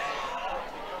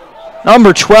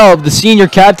 Number 12, the senior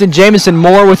captain, Jamison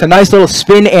Moore, with a nice little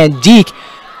spin and deke.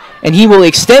 And he will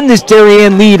extend this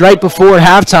Darien lead right before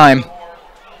halftime.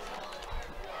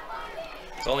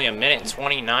 It's only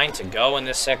 1:29 to go in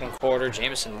this second quarter.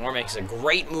 Jamison Moore makes a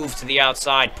great move to the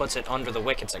outside, puts it under the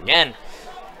wickets again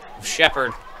of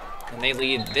Shepard, and they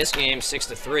lead this game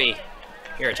 6-3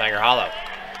 here at Tiger Hollow.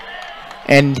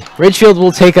 And Ridgefield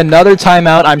will take another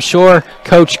timeout. I'm sure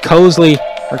Coach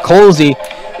Colsey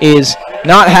is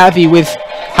not happy with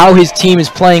how his team is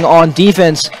playing on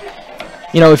defense.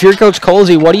 You know, if you're Coach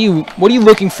Colsey, what are you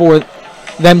looking for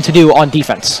them to do on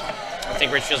defense? I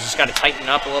think Ridgefield's just got to tighten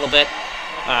up a little bit.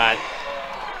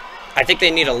 I think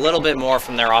they need a little bit more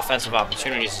from their offensive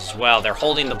opportunities as well. They're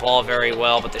holding the ball very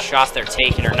well, but the shots they're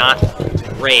taking are not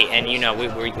great. And, you know,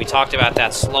 we talked about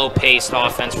that slow-paced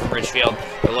offense from Ridgefield.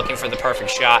 They're looking for the perfect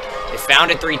shot. They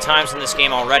found it 3 times in this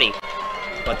game already,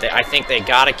 but I think they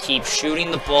got to keep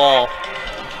shooting the ball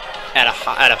at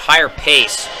a higher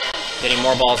pace, getting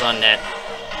more balls on net,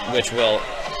 which will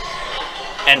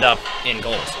end up in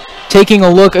goals. Taking a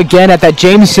look again at that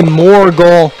Jamison Moore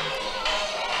goal.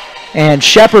 And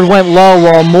Shepard went low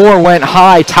while Moore went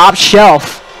high, top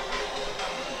shelf.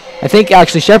 I think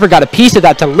actually Shepard got a piece of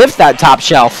that to lift that top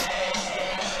shelf.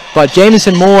 But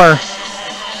Jamison Moore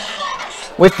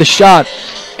with the shot.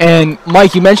 And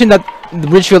Mike, you mentioned that the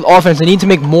Ridgefield offense, they need to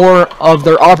make more of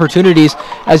their opportunities,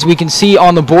 as we can see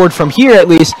on the board from here at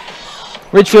least.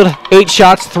 Ridgefield 8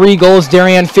 shots, 3 goals.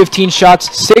 Darien 15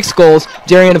 shots, 6 goals.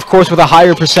 Darien, of course, with a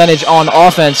higher percentage on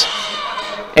offense.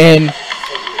 And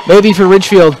maybe for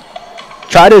Ridgefield,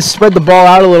 try to spread the ball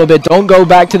out a little bit. Don't go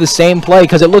back to the same play,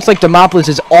 because it looks like Demopolis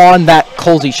is on that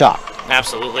Colsey shot.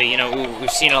 Absolutely. You know,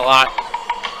 we've seen it a lot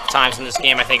of times in this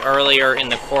game. I think earlier in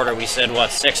the quarter we said,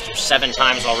 what, 6 or 7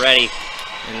 times already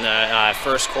in the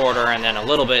first quarter, and then a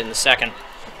little bit in the second.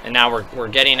 And now we're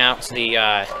getting out to the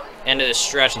end of this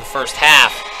stretch of the first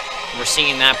half. We're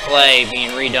seeing that play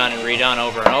being redone and redone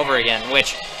over and over again,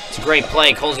 which is a great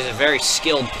play. Colsey's a very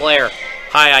skilled player,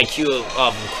 high IQ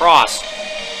of lacrosse.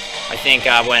 I think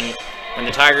when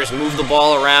the Tigers move the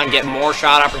ball around, get more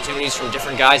shot opportunities from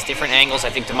different guys, different angles, I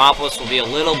think Demopolis will be a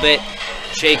little bit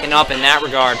shaken up in that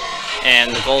regard,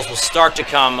 and the goals will start to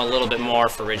come a little bit more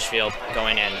for Ridgefield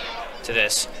going in to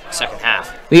this second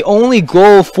half. The only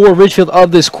goal for Ridgefield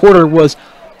of this quarter was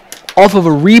off of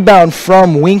a rebound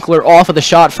from Winkler off of the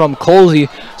shot from Colsey.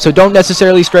 So don't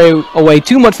necessarily stray away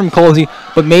too much from Colsey,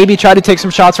 but maybe try to take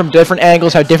some shots from different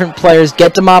angles, have different players,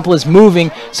 get Demopolis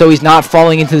moving so he's not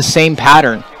falling into the same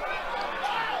pattern.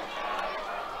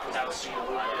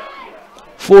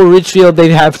 For Ridgefield, they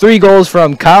have 3 goals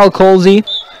from Kyle Colsey,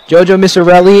 Jojo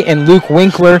Miserelli, and Luke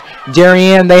Winkler.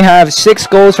 Darien, they have 6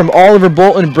 goals from Oliver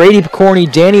Bolton, Brady Picorni,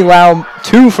 Danny Lau,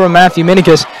 2 from Matthew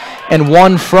Minicus, and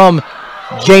 1 from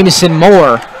Jamison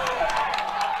Moore.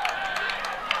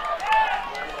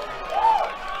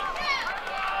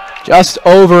 Just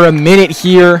over a minute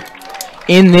here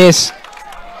in this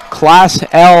Class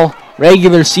L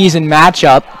regular season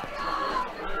matchup.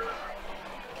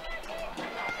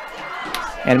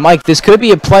 And Mike, this could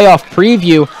be a playoff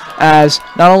preview, as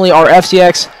not only are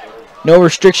FCX no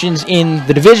restrictions in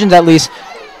the divisions at least,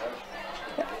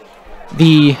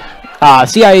 the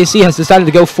CIAC has decided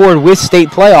to go forward with state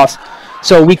playoffs.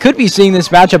 So we could be seeing this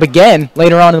matchup again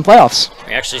later on in the playoffs.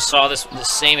 We actually saw this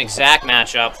same exact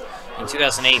matchup in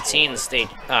 2018, the state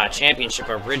championship,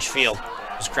 where Ridgefield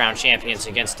was crowned champions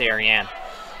against Darien.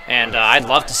 And I'd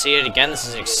love to see it again. This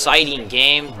is an exciting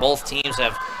game. Both teams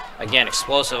have, again,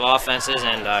 explosive offenses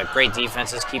and great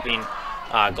defenses, keeping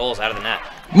goals out of the net.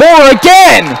 Moore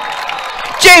again!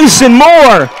 Jameson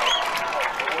Moore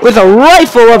with a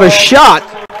rifle of a shot.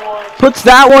 Puts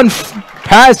that one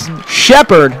past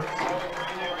Shepard.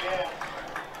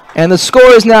 And the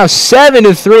score is now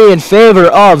 7-3 in favor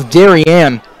of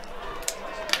Darien.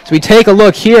 So we take a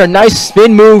look here. A nice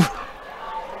spin move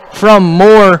from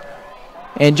Moore.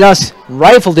 And just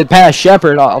rifled it past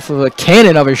Shepard off of a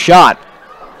cannon of a shot.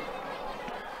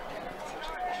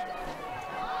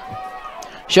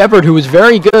 Shepard, who was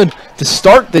very good to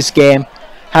start this game,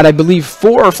 had, I believe,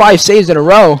 4 or 5 saves in a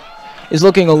row, is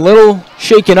looking a little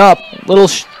shaken up,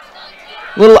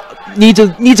 needs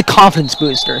a confidence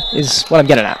booster, is what I'm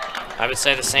getting at. I would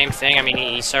say the same thing. I mean,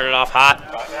 he started off hot.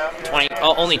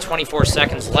 Only 24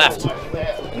 seconds left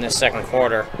in this second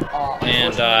quarter,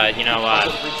 and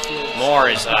Moore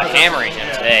is hammering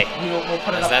him today,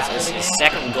 as that's his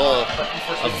second goal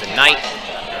of the night.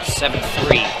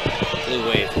 7-3, Blue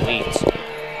Wave leads.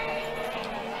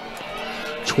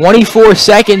 24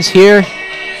 seconds here.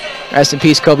 Rest in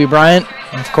peace, Kobe Bryant.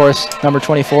 Of course, number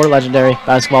 24, legendary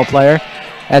basketball player.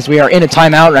 As we are in a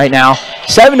timeout right now.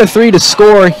 7-3 to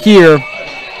score here.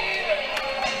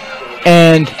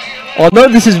 And although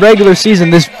this is regular season,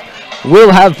 this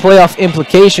will have playoff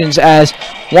implications, as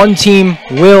one team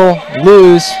will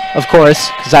lose, of course,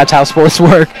 because that's how sports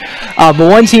work. But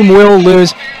one team will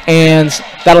lose, and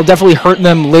that'll definitely hurt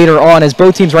them later on, as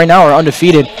both teams right now are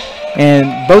undefeated.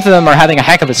 And both of them are having a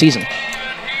heck of a season.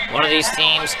 One of these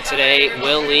teams today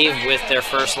will leave with their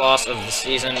first loss of the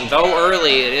season. Though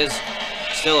early, it is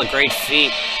still a great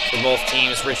feat for both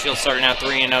teams. Ridgefield starting out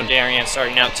 3-0, Darien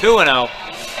starting out 2-0.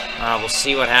 We'll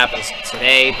see what happens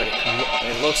today, but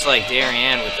it looks like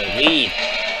Darien, with the lead,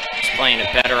 is playing a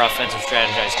better offensive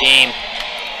strategized game,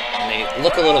 and they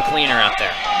look a little cleaner out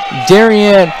there.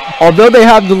 Darien, although they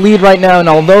have the lead right now, and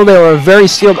although they are a very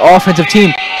skilled offensive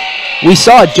team, we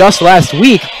saw just last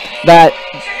week that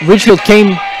Ridgefield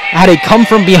had a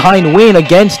come-from-behind win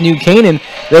against New Canaan.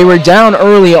 They were down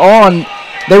early on.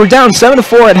 They were down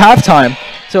 7-4 at halftime.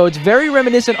 So it's very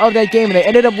reminiscent of that game, and they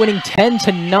ended up winning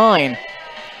 10-9.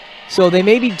 So they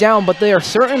may be down, but they are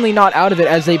certainly not out of it,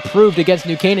 as they proved against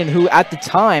New Canaan, who at the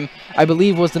time, I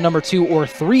believe, was the number 2 or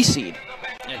 3 seed.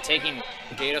 You know, taking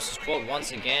Gatos' quote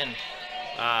once again.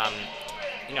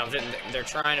 You know, they're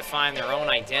trying to find their own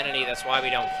identity. That's why we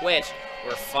don't quit.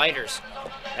 We're fighters.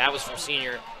 That was from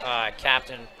senior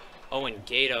captain Owen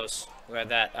Gatos, who had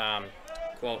that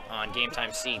quote on Game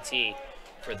Time CT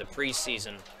for the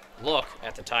preseason look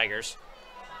at the Tigers.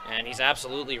 And he's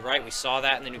absolutely right. We saw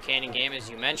that in the New Canaan game, as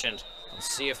you mentioned. Let's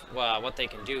see if what they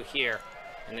can do here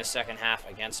in this second half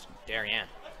against Darien.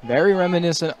 Very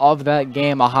reminiscent of that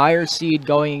game. A higher seed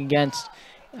going against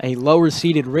a lower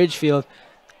seeded Ridgefield.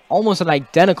 Almost an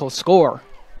identical score.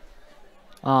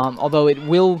 Although it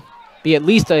will be at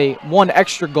least a one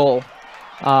extra goal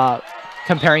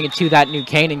comparing it to that New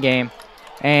Canaan game.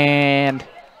 And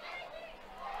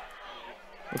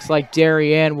looks like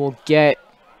Darien will get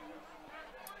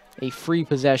a free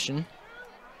possession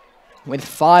with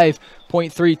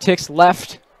 5.3 ticks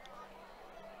left.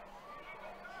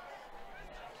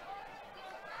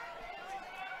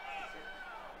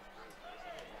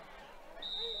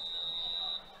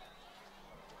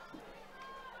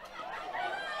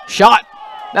 Shot.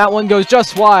 That one goes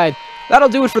just wide. That'll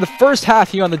do it for the first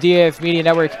half here on the DAF Media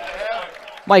Network.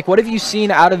 Mike, what have you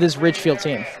seen out of this Ridgefield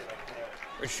team?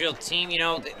 Ridgefield team, you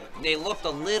know, they looked a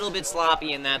little bit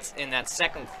sloppy in that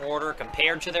second quarter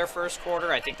compared to their first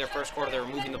quarter. I think their first quarter they were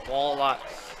moving the ball a lot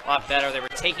better. They were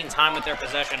taking time with their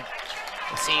possession.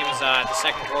 It seems the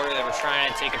second quarter they were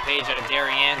trying to take a page out of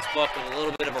Darien's book with a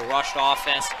little bit of a rushed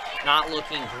offense, not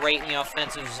looking great in the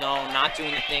offensive zone, not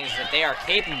doing the things that they are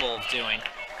capable of doing.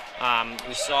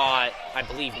 We saw, I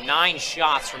believe, 9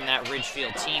 shots from that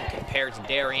Ridgefield team compared to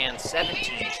Darien's 17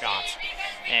 shots.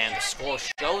 And the score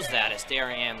shows that as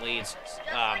Darien leads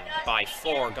by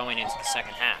 4 going into the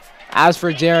second half. As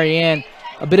for Darien,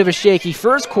 a bit of a shaky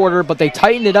first quarter, but they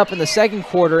tightened it up in the second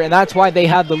quarter, and that's why they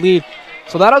had the lead.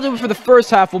 So that'll do it for the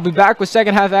first half. We'll be back with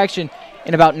second half action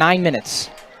in about 9 minutes.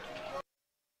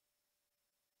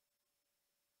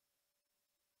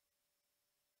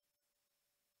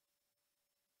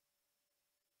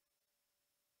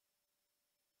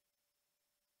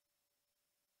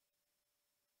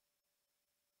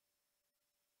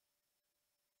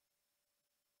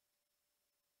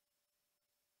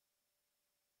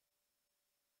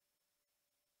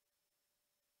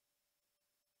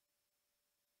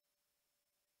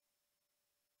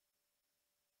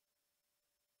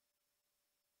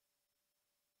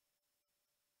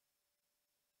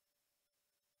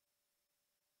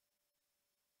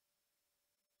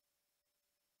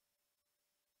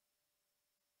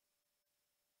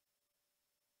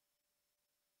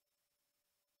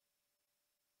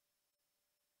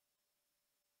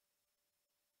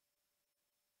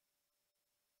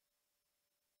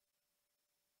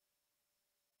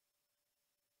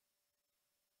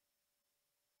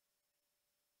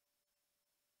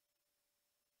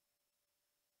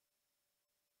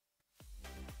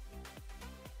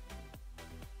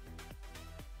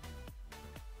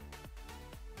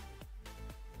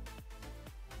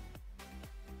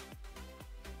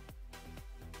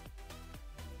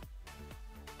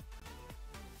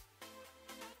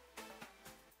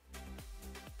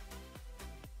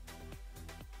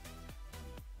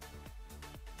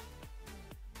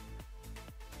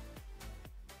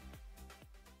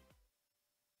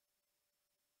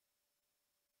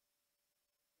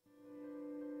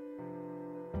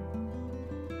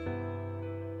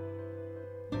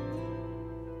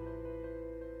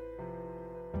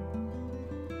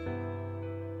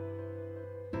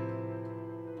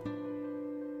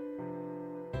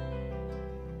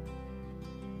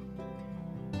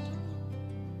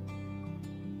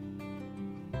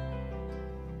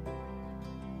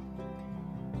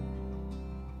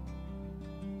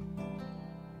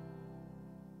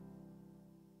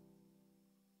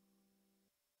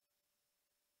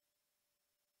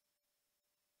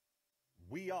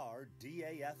 We are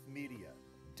DAF Media,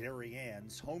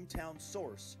 Darien's hometown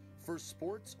source for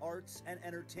sports, arts, and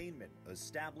entertainment,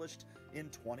 established in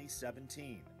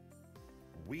 2017.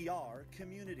 We are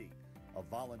Community, a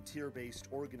volunteer-based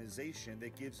organization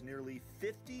that gives nearly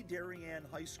 50 Darien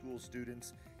High School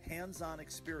students hands-on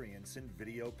experience in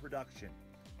video production.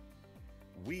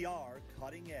 We are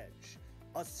Cutting Edge,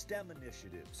 a STEM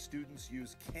initiative. Students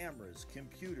use cameras,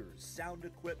 computers, sound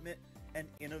equipment, and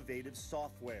innovative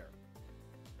software.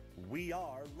 We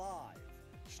are Live,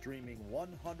 streaming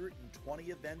 120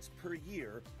 events per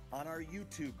year on our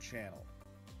YouTube channel.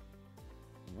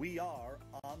 We are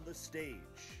On the Stage.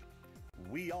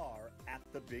 We are At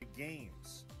the Big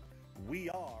Games. We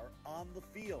are On the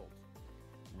Field.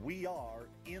 We are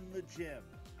In the Gym.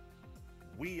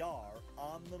 We are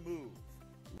On the Move,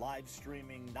 live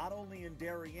streaming not only in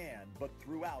Darien, but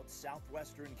throughout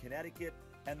southwestern Connecticut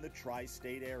and the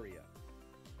tri-state area.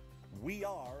 We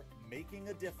are making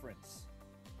a difference.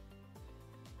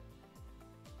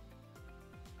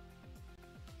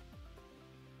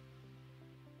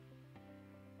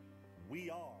 We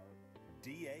are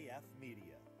DAF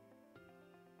Media.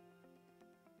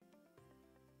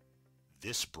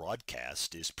 This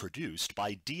broadcast is produced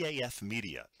by DAF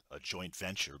Media, a joint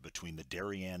venture between the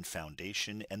Darien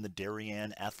Foundation and the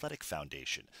Darien Athletic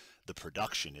Foundation. The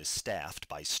production is staffed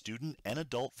by student and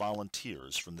adult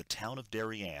volunteers from the town of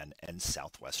Darien and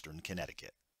southwestern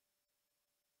Connecticut.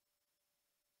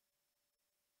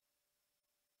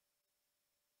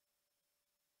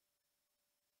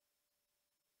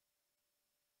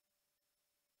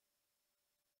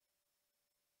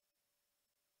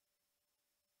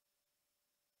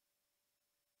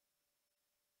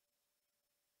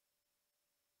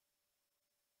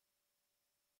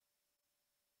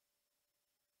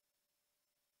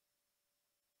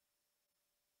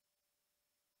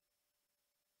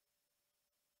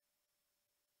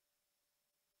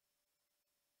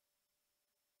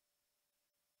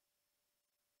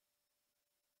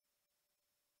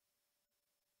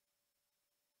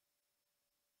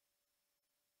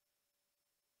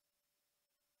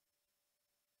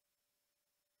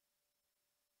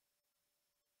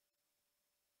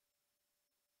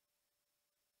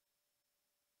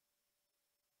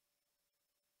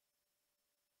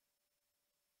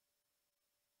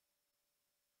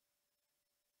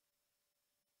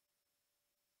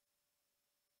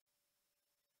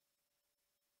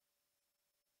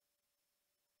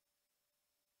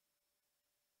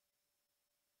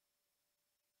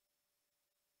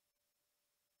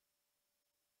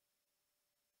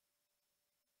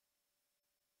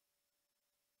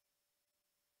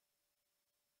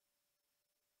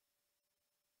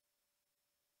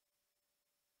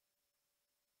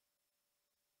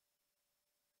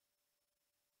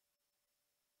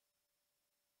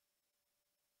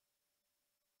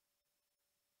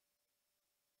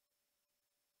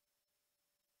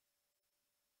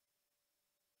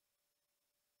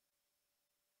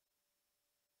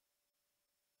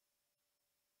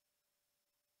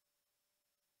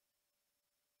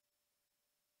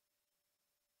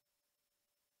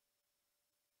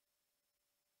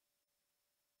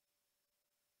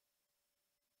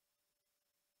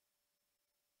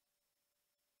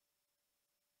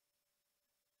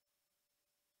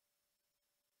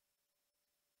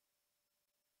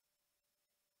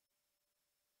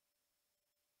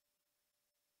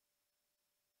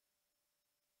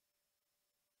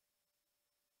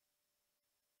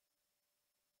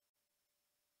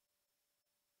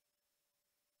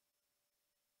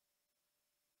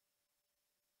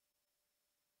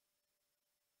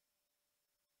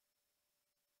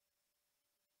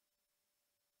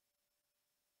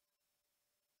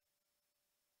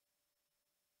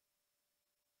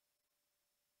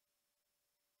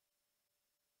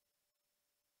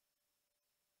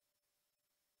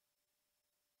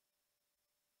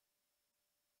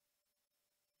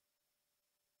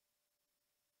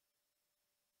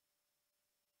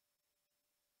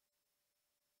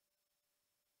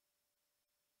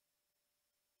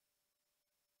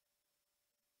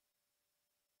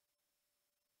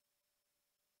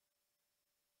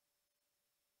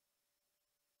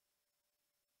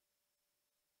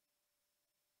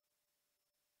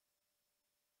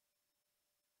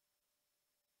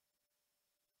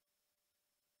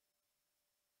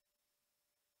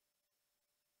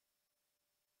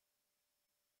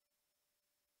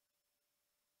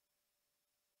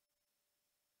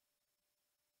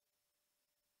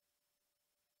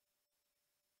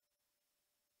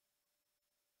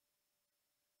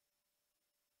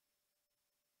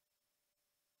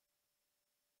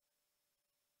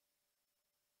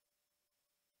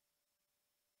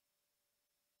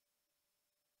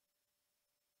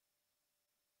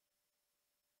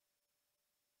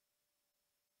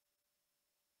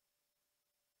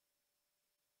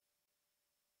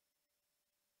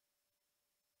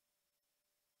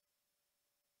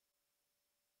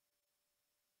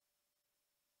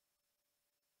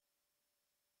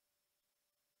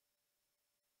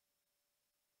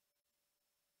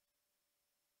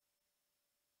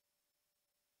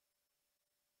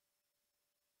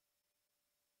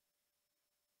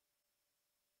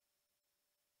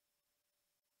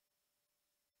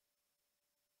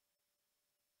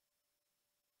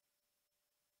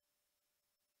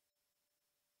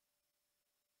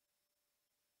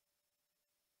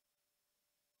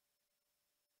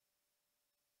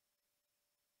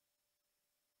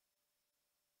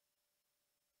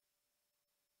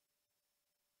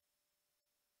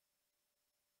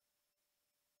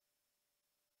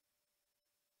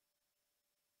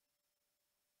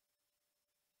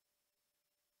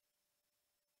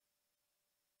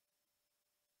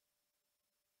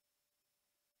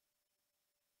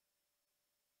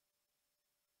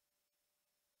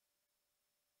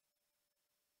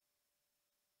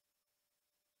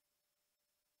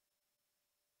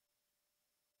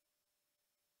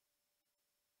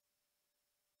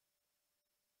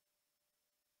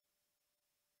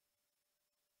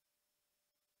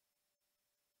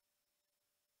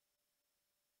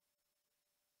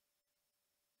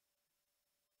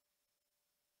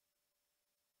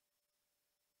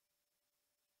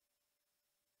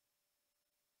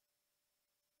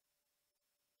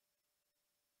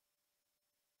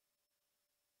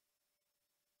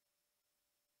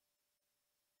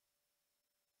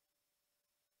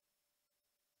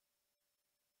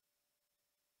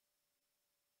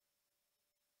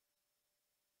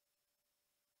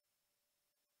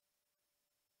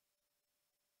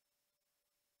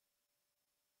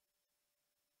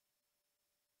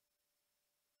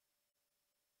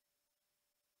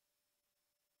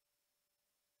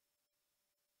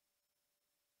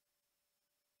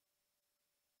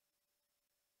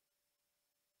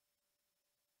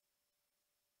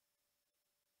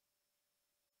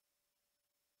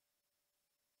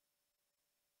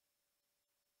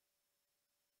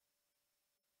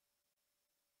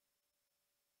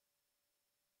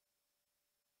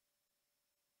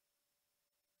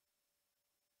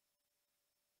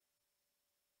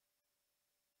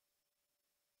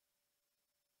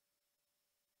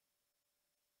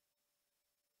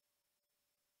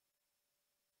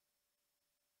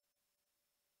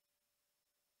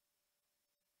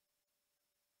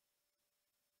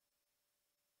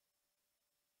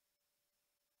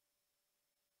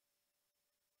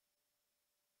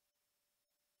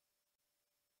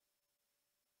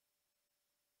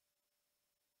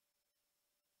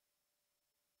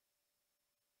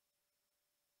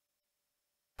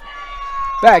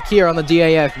 back here on the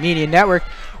DAF Media Network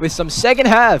with some second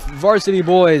half Varsity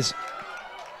Boys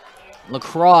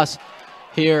Lacrosse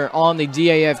here on the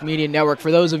DAF Media Network.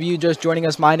 For those of you just joining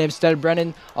us, my name is Ted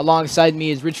Brennan. Alongside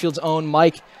me is Ridgefield's own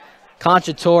Mike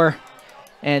Conchator.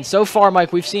 And so far,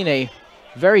 Mike, we've seen a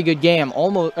very good game,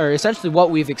 almost, or essentially what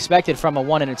we've expected from a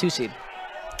 1 and a 2 seed.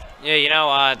 Yeah, you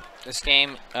know, this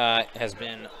game has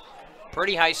been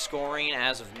pretty high scoring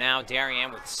as of now.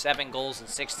 Darien with 7 goals and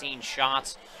 16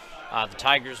 shots. The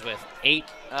Tigers with 8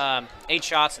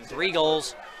 shots and 3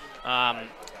 goals.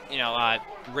 You know,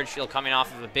 Ridgefield coming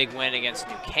off of a big win against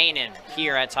New Canaan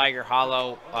here at Tiger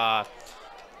Hollow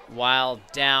while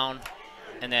down,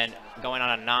 and then going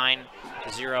on a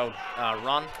 9-0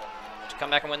 run to come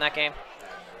back and win that game.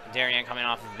 Darien coming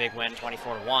off of a big win,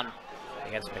 24-1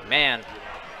 against McMahon.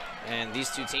 And these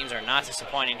two teams are not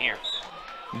disappointing here.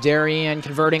 Darien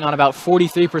converting on about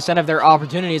 43% of their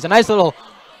opportunities. A nice little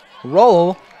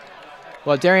roll.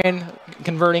 Well, Darien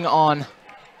converting on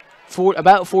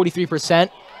about 43%.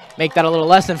 Make that a little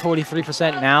less than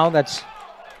 43% now. That's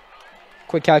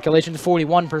quick calculation,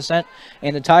 41%.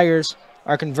 And the Tigers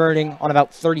are converting on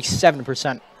about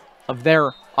 37% of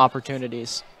their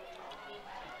opportunities.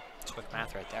 That's quick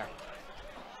math right there.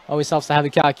 Always helps to have a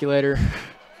calculator.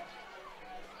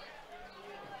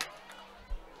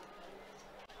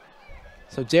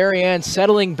 So Darien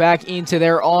settling back into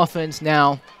their offense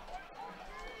now.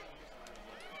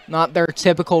 Not their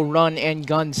typical run and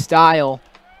gun style,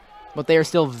 but they are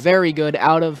still very good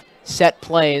out of set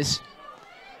plays.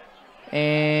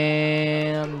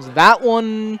 And that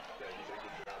one,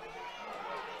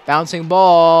 bouncing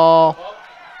ball,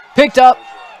 picked up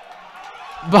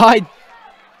by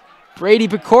Brady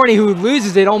Picorni, who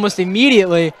loses it almost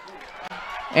immediately.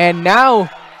 And now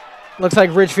looks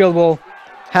like Ridgefield will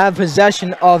have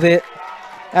possession of it.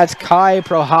 That's Kai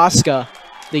Prohaska,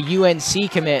 the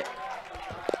UNC commit,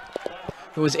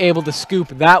 who was able to scoop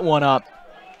that one up.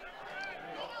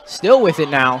 Still with it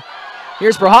now.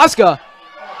 Here's Prohaska.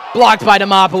 Blocked by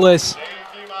Demopoulos.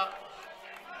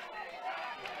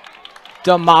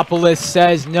 Demopoulos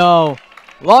says no.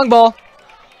 Long ball.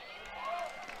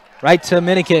 Right to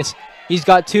Minikis. He's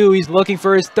got 2. He's looking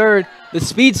for his 3rd. The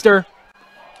speedster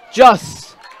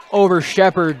just over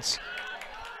Shepard's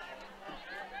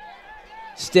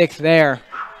stick there.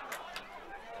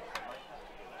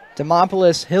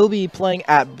 Demopoulos, he'll be playing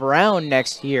at Brown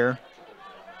next year.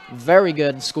 Very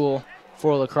good school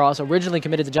for lacrosse. Originally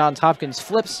committed to Johns Hopkins,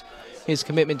 flips his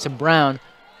commitment to Brown,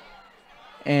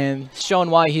 and showing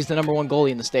why he's the #1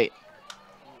 goalie in the state.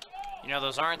 You know,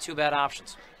 those aren't 2 bad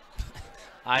options.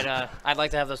 I'd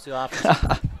like to have those 2 options.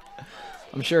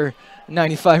 I'm sure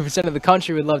 95% of the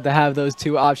country would love to have those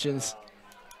 2 options.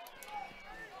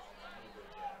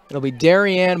 It'll be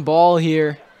Darien ball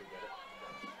here.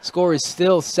 Score is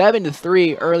still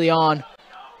 7-3 early on.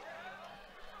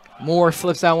 Moore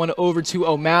flips that one over to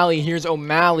O'Malley. Here's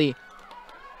O'Malley.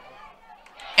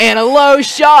 And a low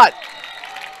shot.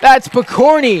 That's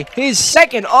Picorni, his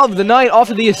 2nd of the night off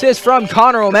of the assist from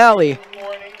Connor O'Malley.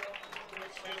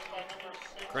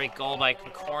 Great goal by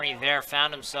Picorni there.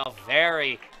 Found himself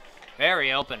very,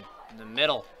 very open in the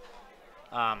middle.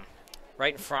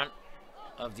 Right in front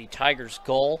of the Tigers'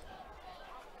 goal.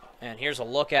 And here's a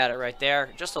look at it right there.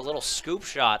 Just a little scoop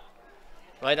shot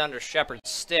right under Shepard's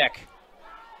stick.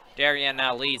 Darien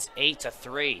now leads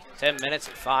 8-3. 10 minutes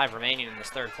and 5 remaining in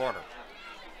this 3rd quarter.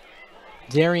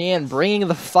 Darien bringing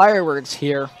the fireworks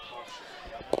here.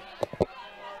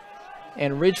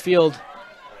 And Ridgefield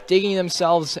digging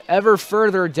themselves ever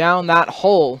further down that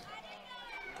hole.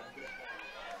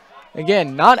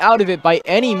 Again, not out of it by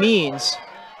any means,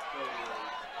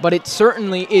 but it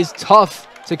certainly is tough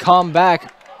to come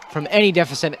back from any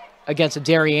deficit against a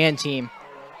Darien team.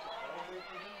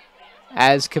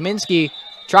 As Kaminsky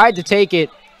tried to take it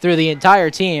through the entire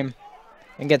team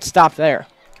and get stopped there.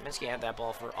 Kaminsky had that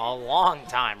ball for a long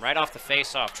time, right off the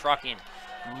face-off, trucking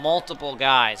multiple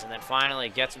guys, and then finally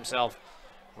gets himself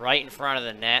right in front of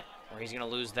the net, where he's going to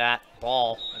lose that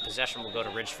ball, and possession will go to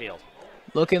Ridgefield.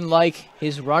 Looking like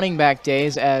his running back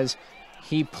days, as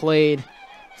he played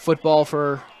football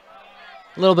for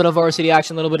a little bit of varsity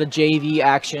action, a little bit of JV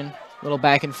action, a little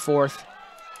back and forth,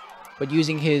 but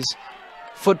using his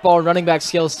football running back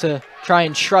skills to try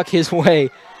and truck his way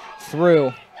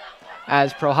through.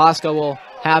 As Prohaska will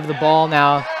have the ball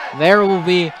now. There will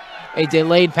be a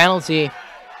delayed penalty,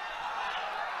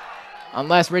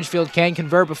 unless Ridgefield can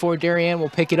convert before Darien will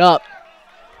pick it up.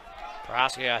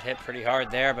 Prohaska got hit pretty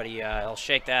hard there, but he'll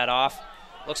shake that off.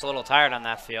 Looks a little tired on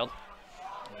that field.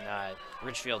 And,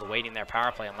 Ridgefield awaiting their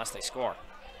power play unless they score.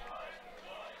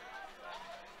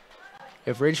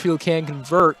 If Ridgefield can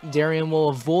convert, Darien will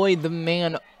avoid the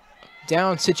man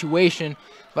down situation,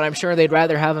 but I'm sure they'd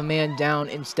rather have a man down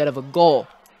instead of a goal.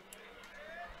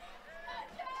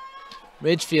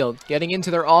 Ridgefield getting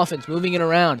into their offense, moving it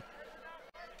around.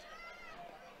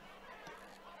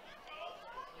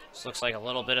 This looks like a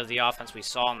little bit of the offense we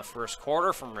saw in the first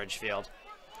quarter from Ridgefield.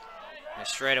 They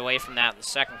strayed away from that in the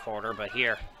second quarter, but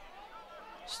here,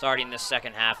 starting this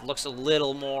second half, looks a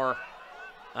little more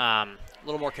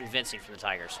convincing for the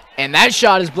Tigers. And that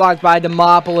shot is blocked by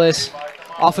Demopoulos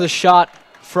off of the shot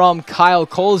from Kyle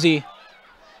Colsey.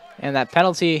 And that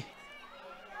penalty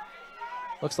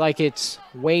looks like it's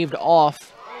waved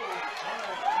off.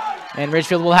 And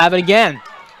Ridgefield will have it again.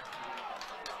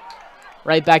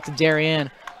 Right back to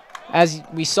Darien. As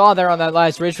we saw there on that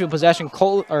last Ridgefield possession,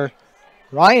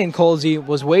 Ryan Colsey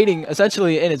was waiting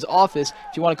essentially in his office.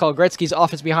 If you want to call Gretzky's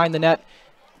office behind the net,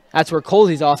 that's where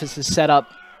Colsey's office is set up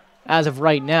as of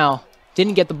right now.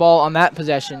 Didn't get the ball on that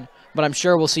possession, but I'm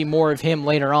sure we'll see more of him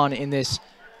later on in this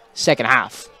second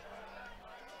half.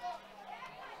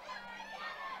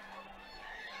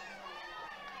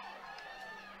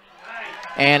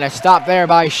 And a stop there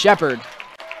by Shepard.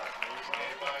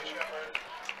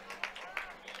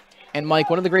 And Mike,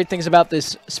 one of the great things about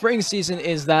this spring season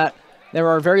is that there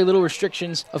are very little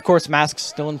restrictions. Of course, masks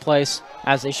still in place,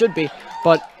 as they should be.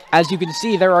 But as you can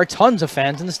see, there are tons of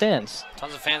fans in the stands.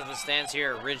 Tons of fans in the stands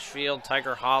here at Ridgefield,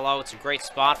 Tiger Hollow. It's a great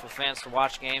spot for fans to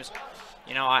watch games.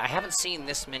 You know, I haven't seen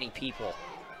this many people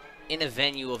in a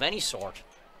venue of any sort,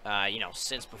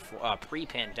 since before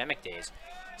pre-pandemic days.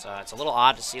 So it's a little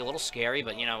odd to see, a little scary,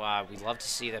 but, we love to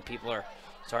see that people are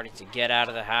starting to get out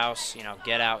of the house,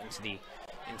 get out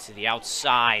into the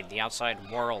outside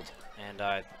world.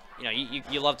 And,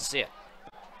 you love to see it.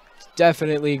 It's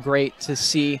definitely great to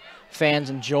see fans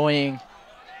enjoying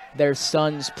their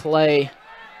sons play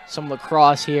some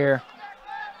lacrosse here.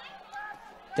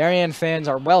 Darien fans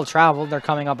are well traveled. They're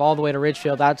coming up all the way to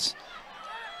Ridgefield. That's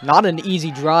not an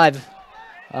easy drive.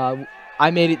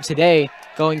 I made it today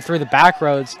going through the back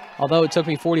roads. Although it took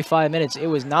me 45 minutes, it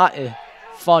was not a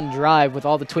fun drive with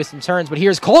all the twists and turns. But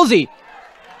here's Colsey.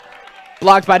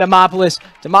 Blocked by Demopoulos.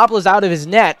 Demopoulos out of his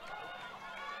net.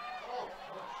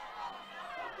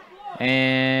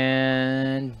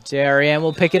 And Darien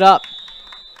will pick it up.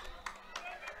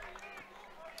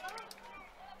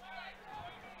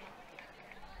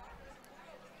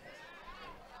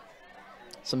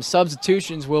 Some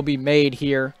substitutions will be made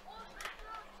here.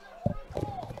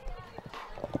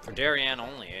 For Darien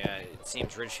only, it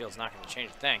seems Ridgefield's not going to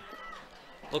change a thing.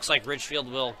 Looks like Ridgefield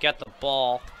will get the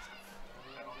ball.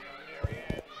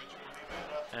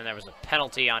 And there was a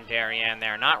penalty on Darien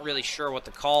there. Not really sure what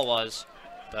the call was,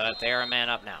 but they are a man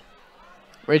up now.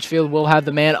 Ridgefield will have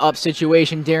the man up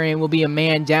situation. Darien will be a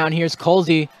man down. Here's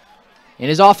Colsey in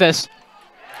his office.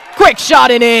 Quick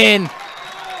shot and in.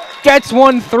 Gets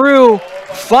one through.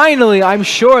 Finally, I'm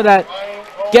sure that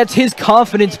gets his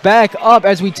confidence back up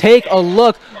as we take a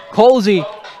look. Colsey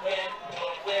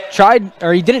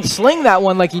he didn't sling that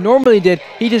one like he normally did.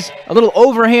 He just a little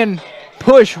overhand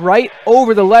push right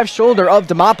over the left shoulder of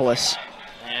Demopoulos.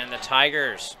 And the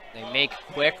Tigers, they make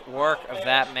quick work of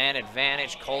that man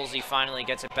advantage. Colsey finally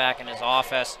gets it back in his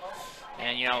office.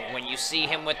 And, when you see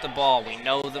him with the ball, we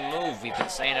know the move. We've been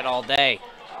saying it all day.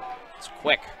 It's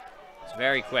quick. It's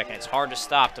very quick, and it's hard to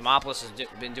stop. Demopoulos has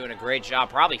been doing a great job.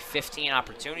 Probably 15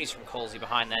 opportunities from Colsey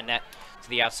behind that net to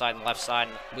the outside and left side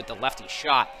with the lefty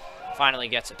shot. Finally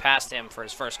gets it past him for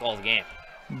his first goal of the game.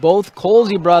 Both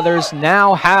Colsey brothers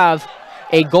now have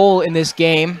a goal in this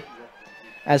game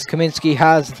as Kaminsky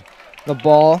has the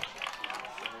ball.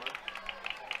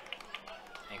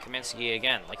 And Kaminsky,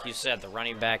 again, like you said, the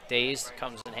running back days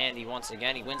comes in handy once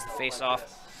again. He wins the faceoff.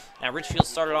 Now, Ridgefield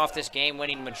started off this game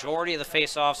winning the majority of the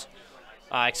faceoffs,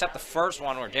 except the first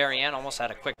one where Darien almost had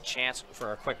a quick chance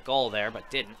for a quick goal there, but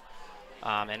didn't.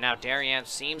 And now Darien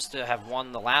seems to have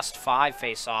won the last 5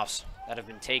 faceoffs that have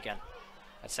been taken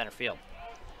at center field.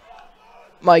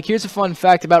 Mike, here's a fun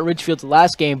fact about Ridgefield's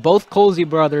last game. Both Colsey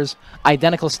brothers,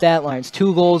 identical stat lines,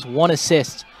 2 goals, 1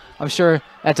 assist. I'm sure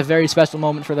that's a very special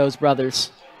moment for those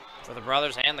brothers. For the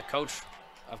brothers and the coach,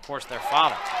 of course, their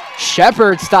father.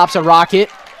 Shepard stops a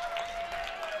rocket.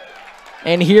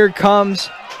 And here comes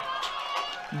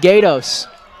Gatos.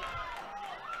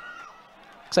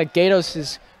 Looks like Gatos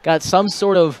has got some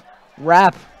sort of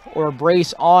wrap or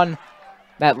brace on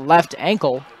that left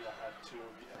ankle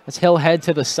as he'll head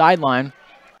to the sideline.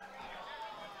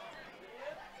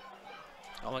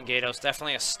 Owen Gatos,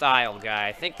 definitely a style guy.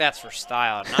 I think that's for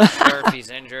style. I'm not sure if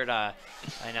he's injured. I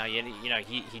know,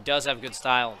 he does have good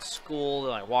style in school,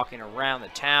 like walking around the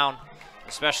town,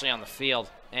 especially on the field.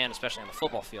 and especially on the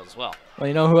football field as well. Well,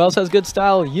 you know who else has good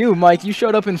style? You, Mike. You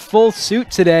showed up in full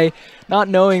suit today, not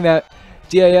knowing that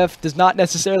DAF does not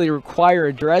necessarily require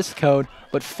a dress code,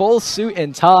 but full suit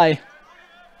and tie.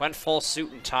 Went full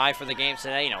suit and tie for the game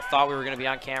today. You know, thought we were going to be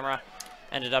on camera.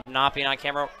 Ended up not being on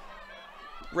camera.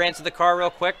 Ran to the car real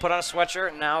quick, put on a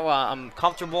sweatshirt, and now I'm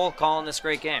comfortable calling this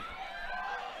great game.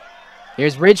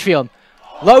 Here's Ridgefield.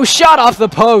 Low shot off the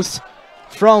post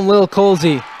from Lil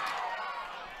Colsey.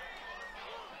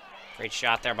 Great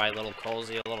shot there by Little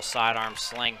Colsey, a little sidearm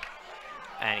sling.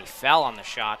 And he fell on the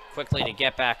shot quickly to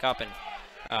get back up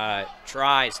and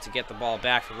tries to get the ball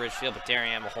back for Ridgefield, but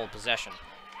Darien will hold possession.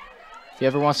 If he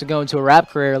ever wants to go into a rap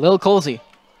career, Lil Colsey.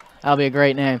 That'll be a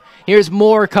great name. Here's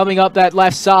Moore coming up that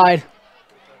left side.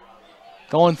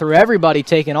 Going through everybody,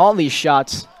 taking all these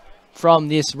shots from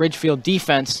this Ridgefield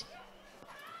defense.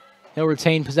 He'll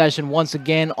retain possession once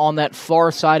again on that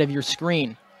far side of your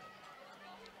screen.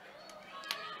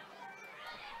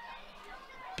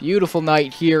 Beautiful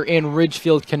night here in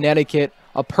Ridgefield, Connecticut.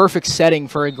 A perfect setting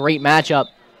for a great matchup.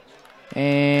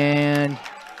 And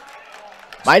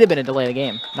might have been a delay of the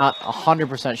game. Not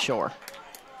 100% sure.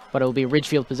 But it will be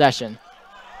Ridgefield possession.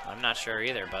 I'm not sure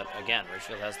either, but again,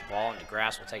 Ridgefield has the ball and the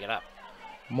grass will take it up.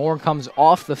 Moore comes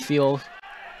off the field.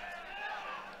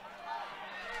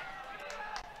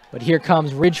 But here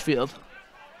comes Ridgefield.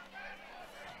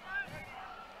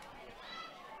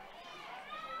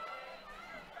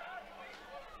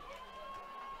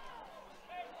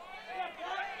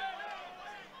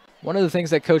 One of the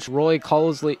things that Coach Roy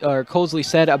Colsley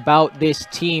said about this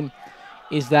team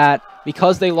is that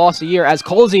because they lost a year, as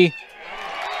Colsey,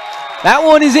 that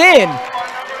one is in.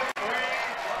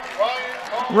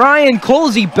 Ryan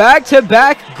Colsey,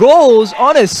 back-to-back goals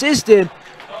unassisted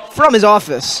from his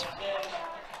office.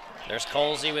 There's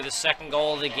Colsey with his second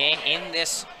goal of the game in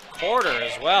this quarter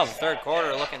as well. The third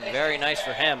quarter looking very nice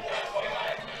for him.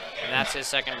 And that's his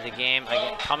second of the game.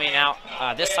 Again, coming out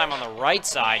this time on the right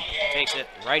side. Takes it,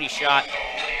 righty shot.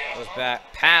 Goes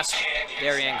back past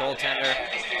Darien goaltender.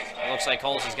 It looks like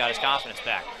Colsey's got his confidence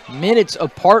back. Minutes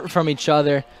apart from each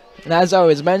other. And as I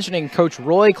was mentioning, Coach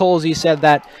Roy Colsey said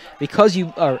that because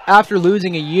after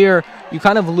losing a year, you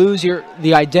kind of lose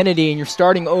the identity and you're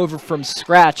starting over from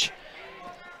scratch.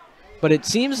 But it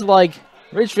seems like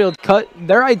Ridgefield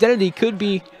their identity could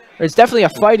be, or it's definitely a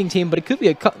fighting team, but it could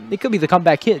be the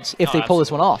comeback kids if they pull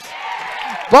this one off.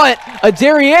 But a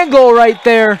Darien goal right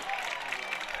there.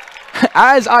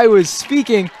 As I was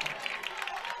speaking,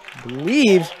 I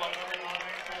believe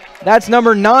that's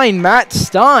number 9, Matt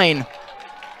Stein.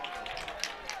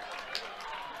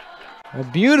 A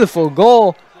beautiful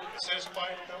goal.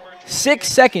 6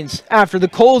 seconds after the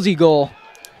Colsey goal.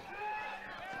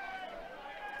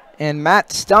 And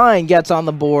Matt Stein gets on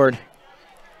the board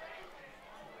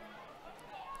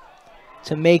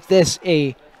to make this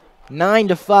a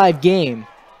 9-5 game.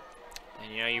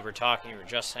 And you know, you were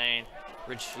just saying,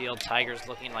 Ridgefield Tigers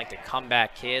looking like the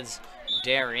comeback kids.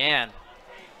 Darien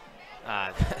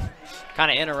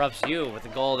kind of interrupts you with a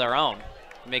goal of their own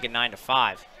to make it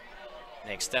 9-5.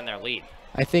 They extend their lead.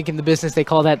 I think in the business they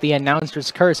call that the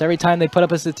announcer's curse. Every time they put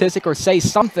up a statistic or say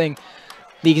something,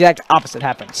 the exact opposite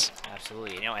happens.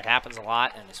 Absolutely. You know, it happens a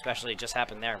lot, and especially it just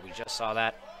happened there. We just saw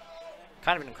that.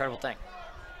 Kind of an incredible thing.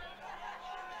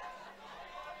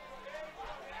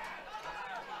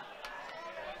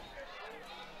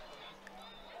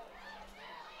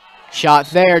 Shot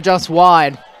there, just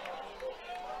wide.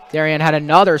 Darien had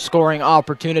another scoring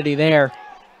opportunity there.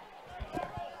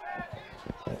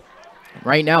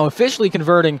 Right now, officially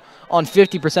converting on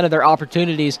 50% of their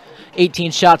opportunities.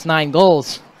 18 shots, 9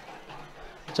 goals.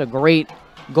 It's a great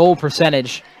goal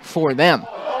percentage for them.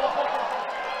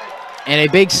 And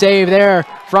a big save there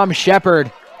from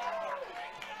Shepard.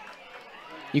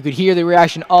 You could hear the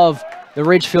reaction of the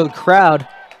Ridgefield crowd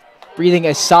breathing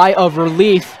a sigh of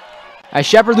relief as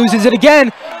Shepard loses it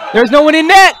again. There's no one in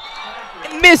net.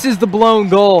 It misses the blown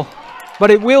goal. But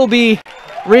it will be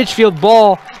Ridgefield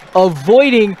ball,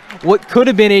 avoiding what could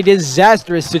have been a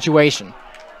disastrous situation.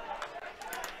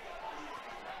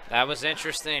 That was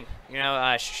interesting. You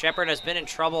know, Shepard has been in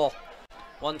trouble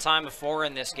one time before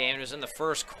in this game. It was in the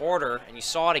first quarter, and you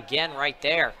saw it again right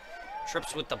there.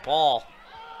 Trips with the ball,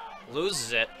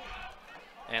 loses it,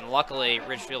 and luckily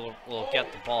Ridgefield will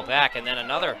get the ball back, and then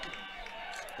another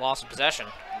loss of possession.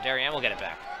 Darien will get it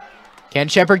back. Can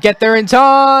Shepard get there in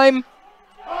time?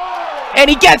 And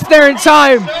he gets there in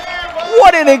time.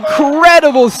 What an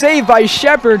incredible save by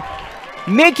Shepard,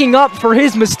 making up for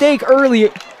his mistake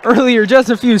earlier just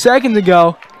a few seconds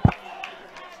ago. I'm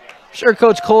sure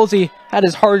Coach Colsey had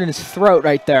his heart in his throat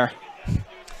right there.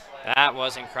 That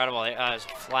was incredible. It was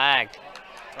a flag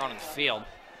thrown in the field.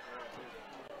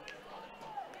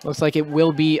 Looks like it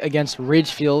will be against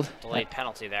Ridgefield. Delayed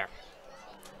penalty there.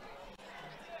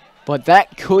 But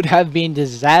that could have been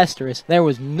disastrous. There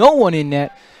was no one in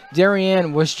net.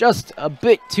 Darien was just a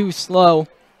bit too slow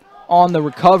on the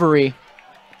recovery,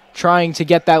 trying to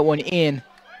get that one in.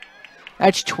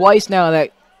 That's twice now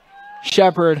that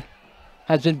Shepard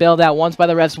has been bailed out, once by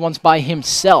the refs, once by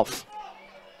himself.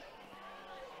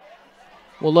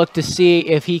 We'll look to see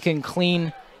if he can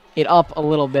clean it up a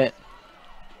little bit.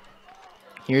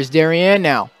 Here's Darien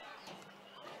now.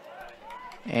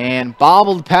 And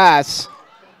bobbled pass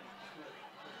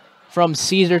from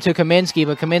Caesar to Kaminsky,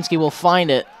 but Kaminsky will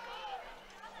find it.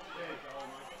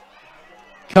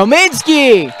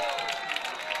 Kaminsky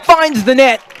finds the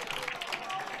net.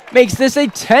 Makes this a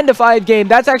 10-5 game.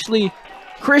 That's actually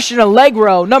Christian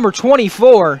Allegro, number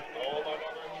 24.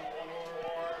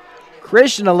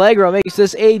 Christian Allegro makes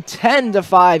this a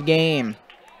 10-5 game.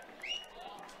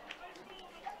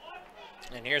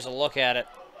 And here's a look at it.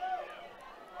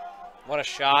 What a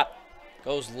shot.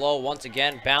 Goes low once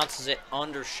again, bounces it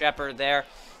under Shepard there.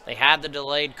 They had the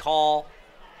delayed call.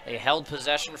 They held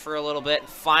possession for a little bit, and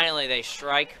finally they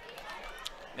strike.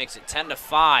 Makes it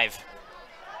 10-5.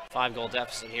 5-goal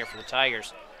deficit here for the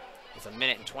Tigers with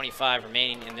 1:25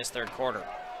 remaining in this third quarter.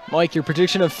 Mike, your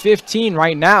prediction of 15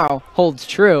 right now holds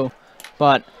true,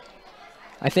 but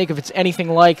I think if it's anything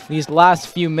like these last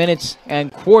few minutes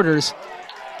and quarters,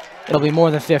 it'll be more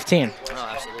than 15. Oh,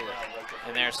 absolutely.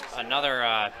 And there's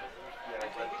another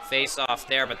face-off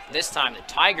there, but this time the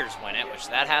Tigers win it, which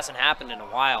that hasn't happened in a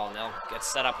while, and they'll get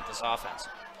set up with this offense.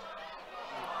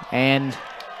 And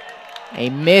a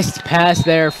missed pass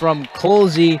there from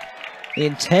Colsey. The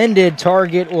intended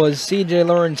target was CJ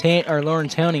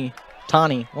Laurentani.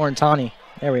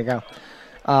 There we go.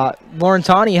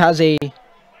 Laurentani has a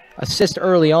assist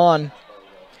early on.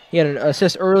 He had an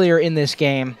assist earlier in this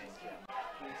game.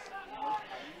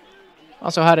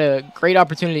 Also had a great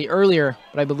opportunity earlier,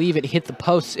 but I believe it hit the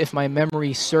posts if my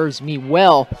memory serves me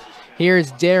well.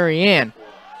 Here's Darien.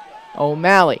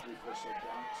 O'Malley.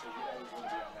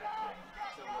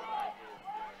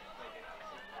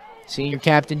 Senior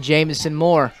captain Jamison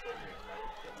Moore.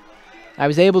 I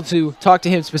was able to talk to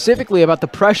him specifically about the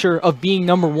pressure of being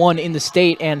number one in the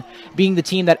state and being the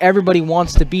team that everybody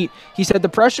wants to beat. He said the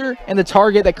pressure and the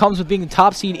target that comes with being the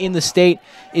top seed in the state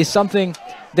is something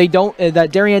that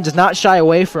Darien does not shy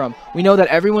away from. We know that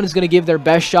everyone is going to give their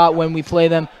best shot when we play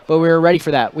them, but we're ready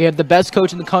for that. We have the best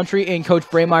coach in the country in Coach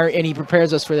Braymeyer, and he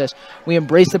prepares us for this. We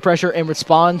embrace the pressure and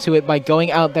respond to it by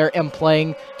going out there and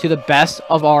playing to the best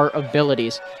of our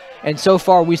abilities. And so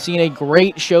far, we've seen a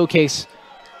great showcase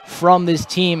from this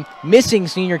team, missing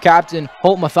senior captain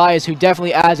Holt Mathias, who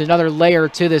definitely adds another layer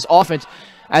to this offense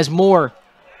as Moore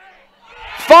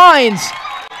finds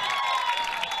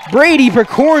Brady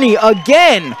Picorni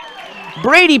again.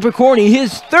 Brady Picorni,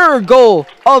 his third goal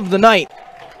of the night.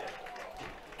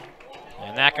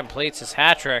 And that completes his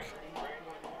hat trick.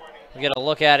 We get a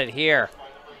look at it here.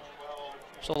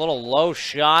 It's a little low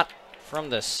shot from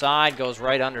the side, goes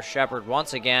right under Shepard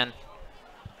once again.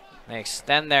 They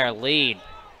extend their lead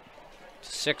to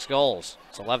 6 goals.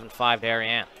 It's 11-5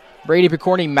 Darien. Brady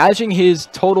Picorni matching his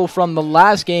total from the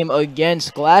last game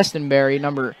against Glastonbury,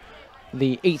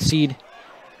 the 8 seed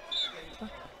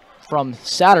from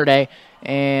Saturday.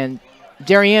 And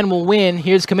Darien will win.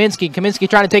 Here's Kaminsky. Kaminsky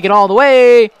trying to take it all the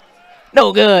way.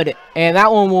 No good. And that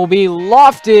one will be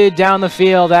lofted down the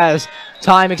field as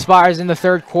time expires in the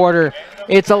third quarter.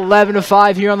 It's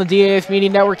 11-5 here on the DAF Media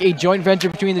Network, a joint venture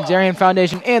between the Darien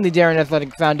Foundation and the Darien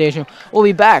Athletic Foundation. We'll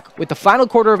be back with the final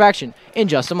quarter of action in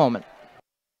just a moment.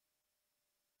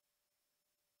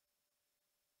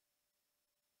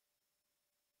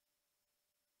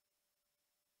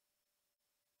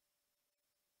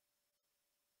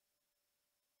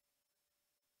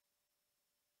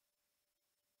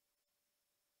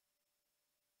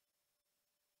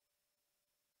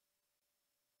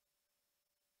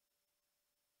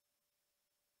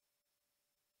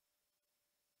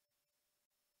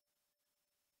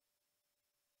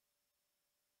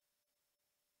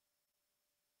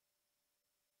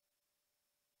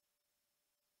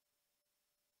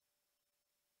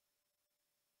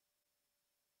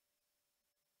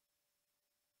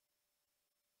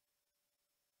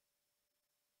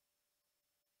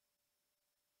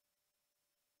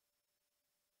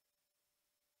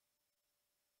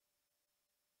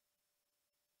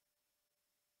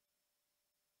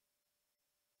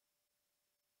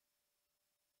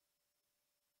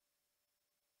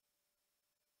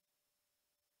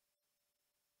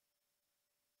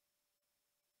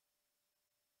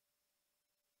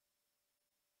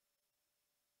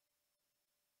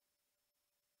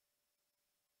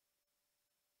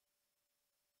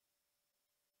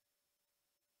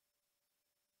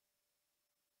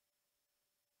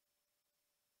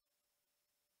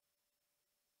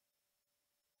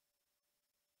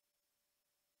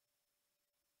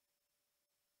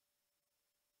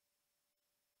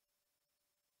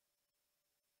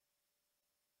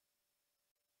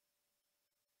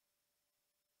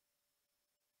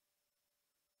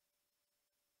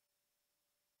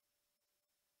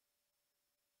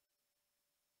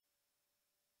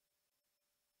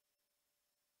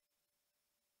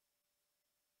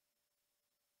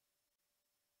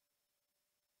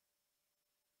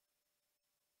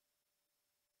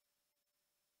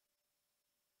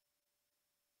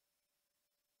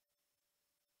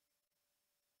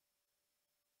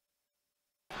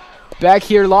 Back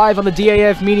here live on the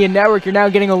DAF Media Network, you're now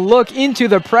getting a look into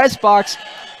the press box.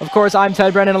 Of course, I'm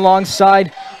Ted Brennan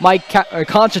alongside Mike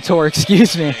Conchator,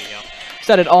 excuse me.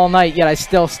 Said it all night, yet I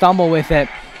still stumble with it.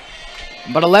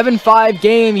 But 11-5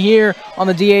 game here on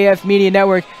the DAF Media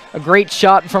Network. A great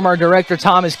shot from our director,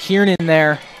 Thomas Kiernan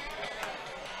there.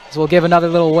 So we'll give another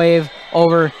little wave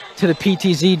over to the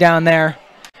PTZ down there.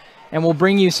 And we'll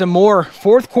bring you some more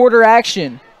fourth quarter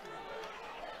action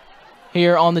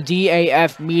here on the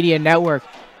DAF Media Network.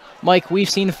 Mike, we've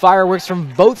seen fireworks from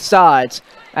both sides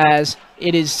as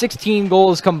it is 16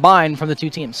 goals combined from the two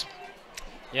teams.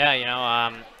 Yeah, you know,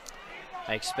 I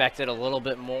expected a little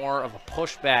bit more of a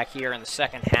pushback here in the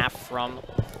second half from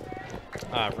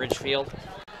Ridgefield.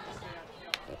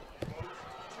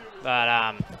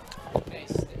 But,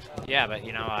 yeah, but,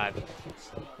 you know,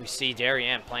 we see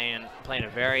Darien playing a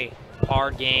very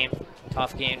hard game,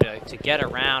 tough game to get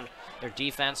around their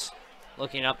defense.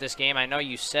 Looking up this game, I know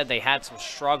you said they had some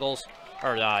struggles,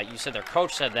 or you said their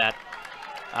coach said that,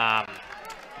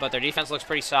 but their defense looks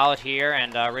pretty solid here,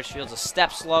 and Ridgefield's a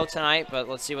step slow tonight, but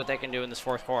let's see what they can do in this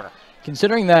fourth quarter.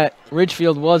 Considering that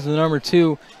Ridgefield was the number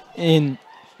 2 in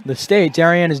the state,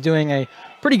 Darien is doing a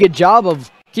pretty good job of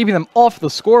keeping them off the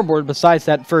scoreboard besides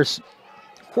that first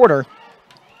quarter.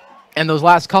 And those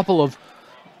last couple of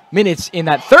minutes in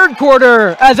that third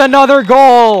quarter as another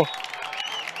goal.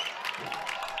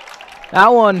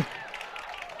 That one.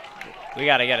 We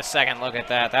got to get a second look at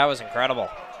that. That was incredible.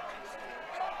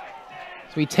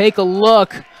 So we take a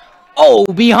look. Oh,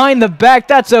 behind the back.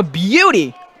 That's a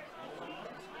beauty.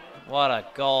 What a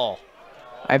goal.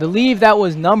 I believe that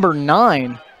was number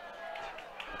 9.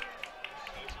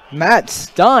 Matt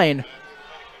Stein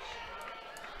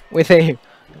with a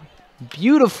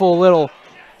beautiful little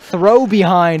throw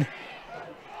behind.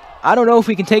 I don't know if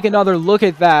we can take another look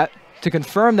at that to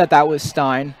confirm that that was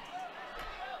Stein.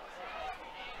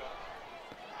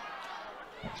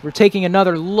 We're taking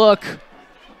another look.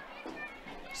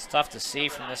 It's tough to see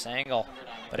from this angle.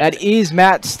 But that is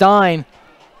Matt Stein,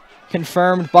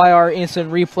 confirmed by our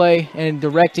instant replay and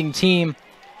directing team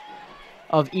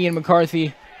of Ian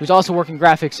McCarthy, who's also working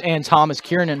graphics, and Thomas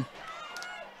Kiernan.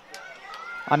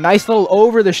 A nice little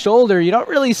over the shoulder. You don't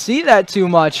really see that too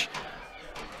much.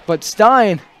 But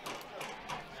Stein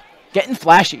getting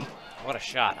flashy. What a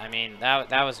shot. I mean, that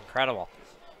was incredible.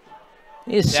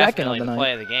 He is second of the night.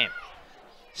 Play of the game.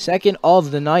 Second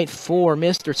of the night for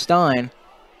Mr. Stein.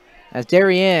 As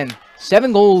Darien,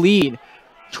 7-goal lead,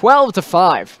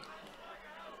 12-5.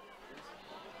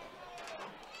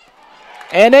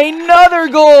 And another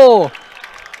goal!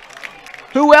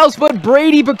 Who else but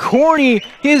Brady Picorni,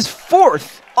 his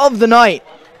 4th of the night.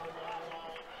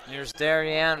 Here's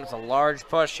Darien with a large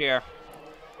push here.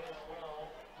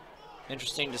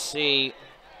 Interesting to see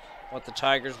what the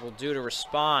Tigers will do to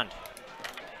respond.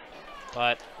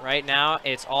 But right now,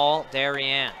 it's all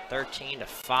Darien,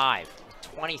 13-5, with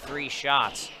 23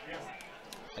 shots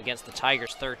against the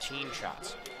Tigers' 13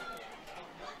 shots.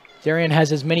 Darien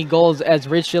has as many goals as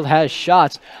Ridgefield has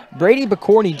shots. Brady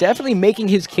Picorni definitely making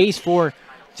his case for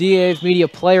DAF Media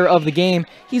Player of the Game.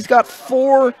 He's got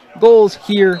 4 goals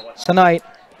here tonight.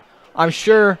 I'm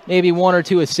sure maybe 1 or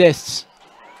 2 assists.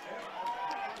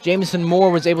 Jameson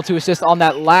Moore was able to assist on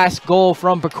that last goal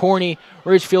from Picorni.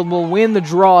 Ridgefield will win the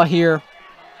draw here.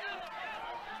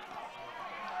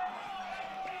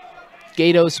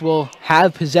 Gatos will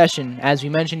have possession, as we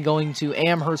mentioned, going to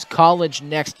Amherst College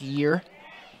next year.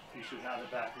 You should have it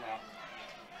back now.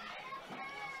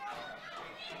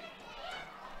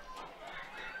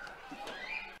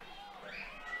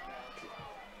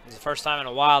 It's the first time in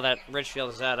a while that Ridgefield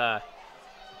has had a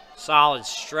solid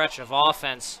stretch of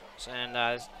offense, and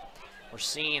we're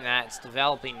seeing that it's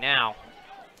developing now.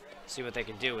 See what they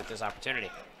can do with this opportunity.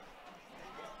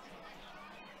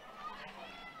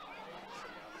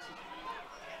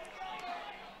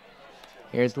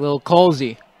 Here's Lil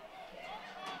Colsey.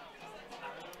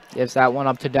 Gives that one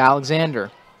up to Alexander.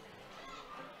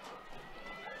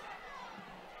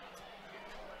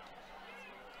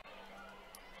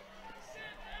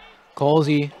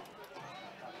 Colsey.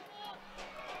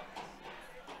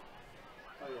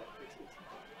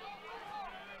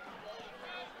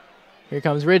 Here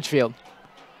comes Ridgefield.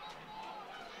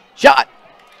 Shot!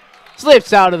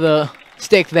 Slips out of the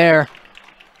stick there.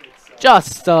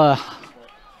 Just a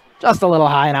little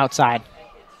high and outside.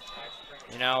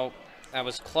 You know, that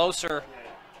was closer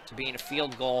to being a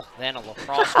field goal than a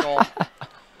lacrosse goal,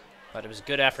 but it was a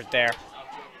good effort there.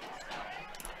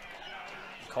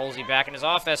 Colsey back in his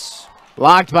office.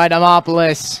 Blocked by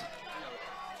Demopoulos.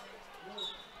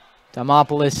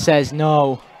 Demopoulos says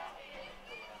no.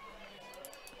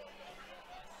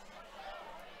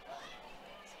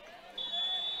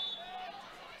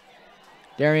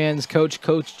 Darien's coach,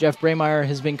 Coach Jeff Braymeyer,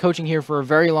 has been coaching here for a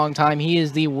very long time. He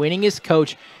is the winningest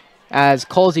coach. As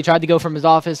Colsey tried to go from his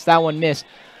office, that one missed.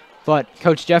 But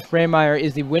Coach Jeff Braymeyer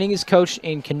is the winningest coach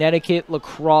in Connecticut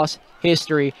lacrosse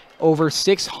history. Over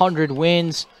 600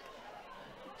 wins,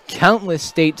 countless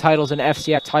state titles and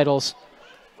FCX titles.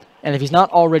 And if he's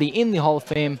not already in the Hall of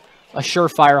Fame, a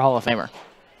surefire Hall of Famer.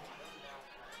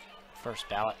 First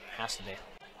ballot has to be.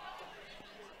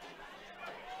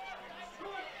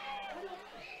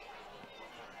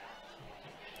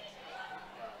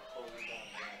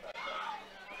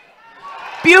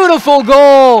 Beautiful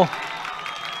goal!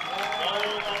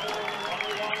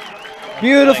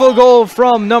 Beautiful goal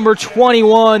from number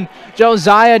 21,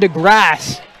 Josiah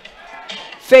DeGrasse.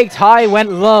 Faked high,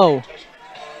 went low.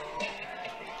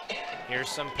 Here's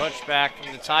some pushback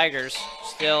from the Tigers.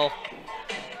 Still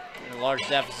in a large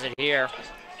deficit here.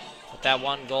 But that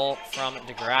one goal from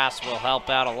DeGrasse will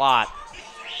help out a lot.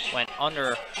 Went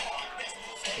under.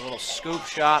 A little scoop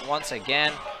shot once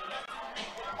again.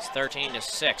 It's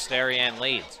 13-6. Darien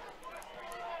leads.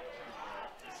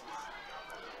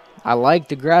 I like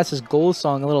DeGrasse's goal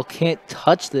song, a little Can't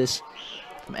Touch This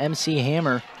from MC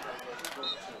Hammer.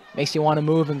 Makes you want to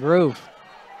move and groove.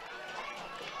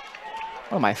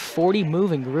 What am I, 40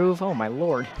 move and groove? Oh my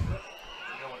lord.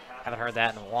 Haven't heard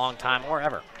that in a long time or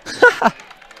ever.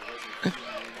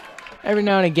 Every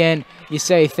now and again, you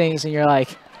say things and you're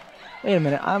like, wait a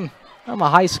minute, I'm a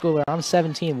high schooler, I'm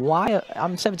 17. Why,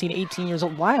 I'm 17, 18 years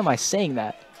old, why am I saying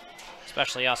that?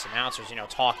 Especially us announcers, you know,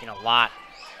 talking a lot,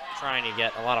 trying to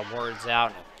get a lot of words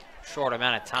out in a short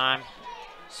amount of time.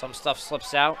 Some stuff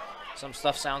slips out, some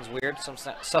stuff sounds weird, some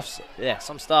stuff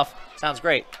sounds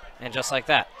great, and just like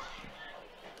that.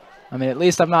 I mean, at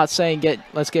least I'm not saying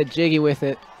let's get jiggy with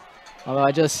it, although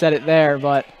I just said it there,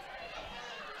 but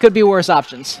could be worse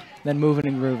options than moving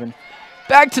and grooving.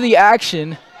 Back to the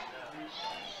action.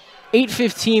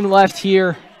 8:15 left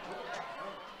here.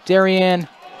 Darien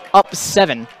up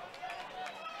 7.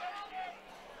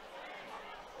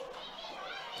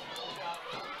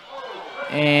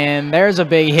 And there's a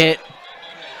big hit.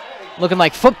 Looking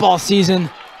like football season.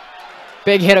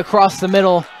 Big hit across the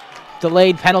middle.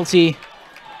 Delayed penalty.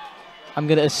 I'm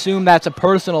going to assume that's a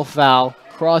personal foul.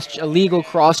 Illegal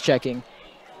cross-checking.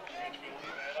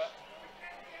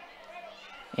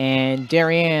 And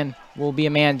Darien will be a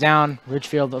man down.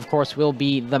 Ridgefield, of course, will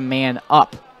be the man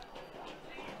up.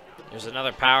 There's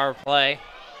another power play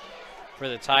for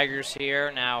the Tigers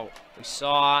here. Now, we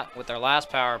saw with their last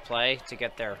power play to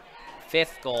get their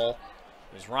 5th goal,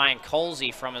 it was Ryan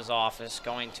Colsey from his office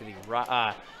going to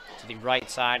the right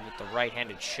side with the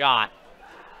right-handed shot.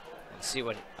 And see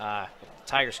what the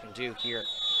Tigers can do here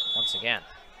once again.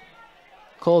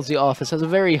 Colsey office has a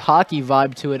very hockey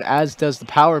vibe to it, as does the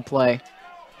power play.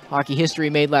 Hockey history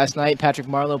made last night. Patrick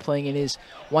Marlowe playing in his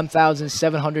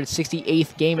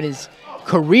 1,768th game in his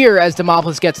career as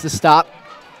Demopoulos gets the stop.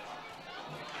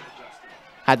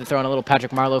 Had to throw in a little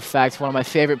Patrick Marlowe fact. One of my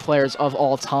favorite players of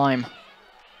all time.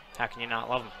 How can you not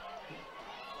love him?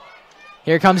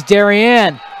 Here comes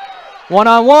Darien.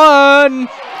 One-on-one.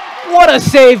 What a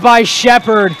save by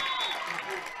Shepard.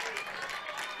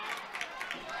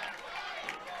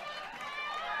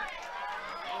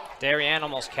 Darien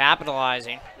almost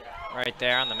capitalizing right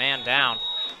there on the man down.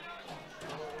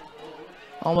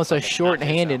 Almost a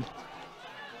short-handed.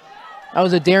 That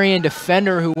was a Darien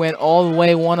defender who went all the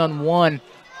way one-on-one. I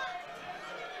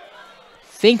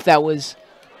think that was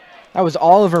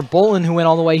Oliver Bolton who went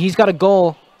all the way. He's got a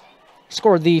goal.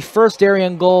 Scored the first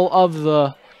Darien goal of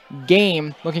the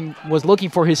game. Was looking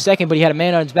for his second, but he had a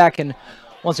man on his back, and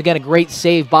once again a great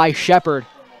save by Shepard.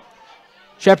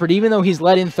 Shepard, even though he's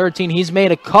let in 13, he's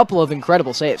made a couple of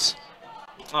incredible saves.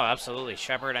 Oh, absolutely.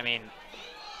 Shepard, I mean,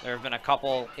 there have been a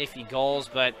couple iffy goals,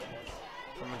 but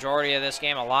for the majority of this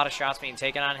game, a lot of shots being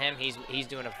taken on him. He's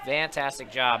doing a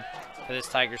fantastic job for this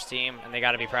Tigers team, and they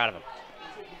got to be proud of him.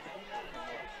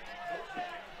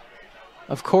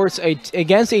 Of course,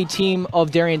 against a team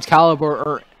of Darien's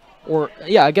caliber,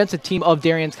 against a team of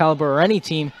Darien's caliber or any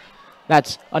team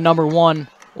that's a #1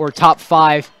 or top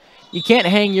 5, you can't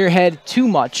hang your head too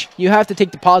much. You have to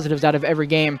take the positives out of every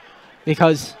game,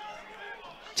 because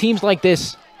teams like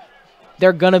this,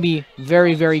 they're going to be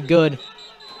very, very good,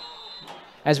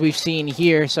 as we've seen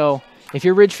here. So if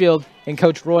you're Ridgefield and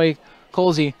Coach Roy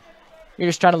Colsey, you're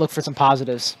just trying to look for some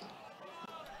positives.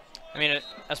 I mean,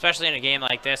 especially in a game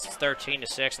like this, it's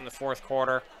 13-6 in the 4th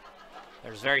quarter.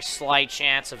 There's very slight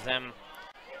chance of them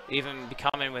even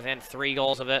becoming within 3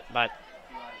 goals of it, but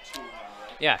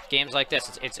yeah, games like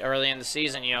this, it's early in the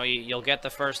season. You know, you'll get the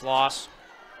first loss,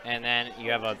 and then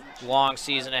you have a long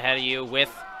season ahead of you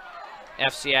with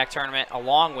FCAC tournament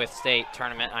along with state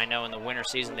tournament. I know in the winter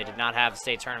season they did not have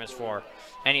state tournaments for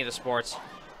any of the sports.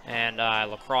 And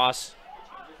lacrosse,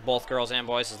 both girls and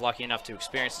boys, is lucky enough to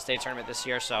experience the state tournament this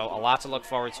year. So a lot to look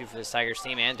forward to for this Tigers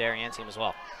team and Darien team as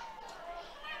well.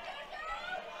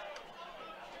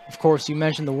 Of course, you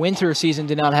mentioned the winter season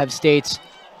did not have states.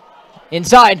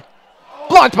 Inside,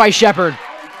 blocked by Shepard.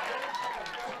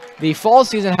 The fall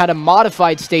season had a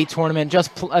modified state tournament,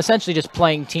 essentially just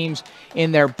playing teams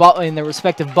in their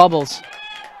respective bubbles.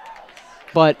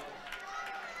 But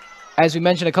as we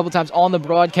mentioned a couple times on the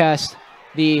broadcast,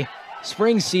 the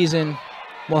spring season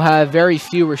will have very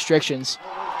few restrictions.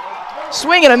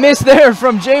 Swing and a miss there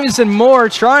from Jameson Moore,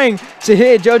 trying to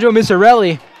hit Jojo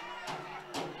Misarelli.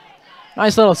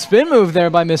 Nice little spin move there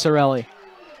by Misarelli.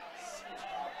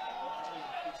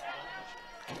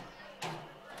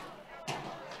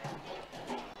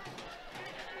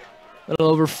 A little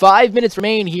over 5 minutes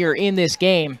remain here in this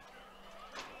game.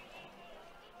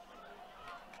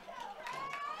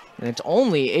 And it's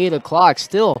only 8 o'clock,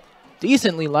 still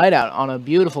decently light out on a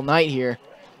beautiful night here.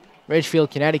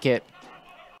 Ridgefield, Connecticut.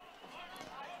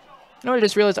 You know what I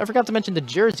just realized? I forgot to mention the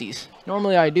jerseys.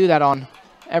 Normally I do that on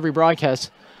every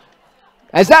broadcast.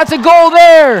 As that's a goal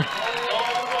there!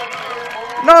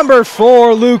 Number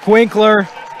 4, Luke Winkler,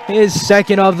 his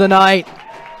second of the night.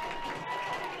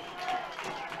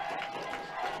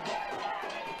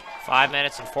 5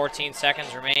 minutes and 14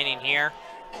 seconds remaining here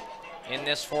in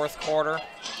this fourth quarter.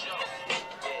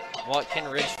 What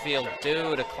can Ridgefield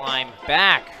do to climb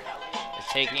back?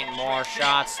 They're taking more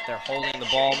shots. They're holding the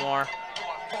ball more.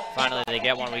 Finally, they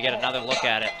get one. We get another look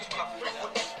at it.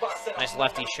 Nice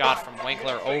lefty shot from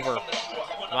Winkler over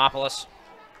Demopolis.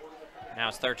 Now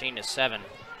it's 13-7.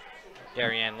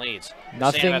 Darien leads.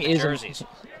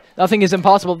 Nothing is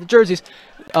impossible. The jerseys,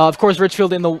 of course,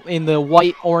 Ridgefield in the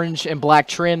white, orange, and black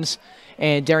trims,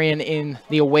 and Darien in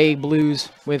the away blues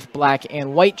with black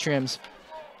and white trims.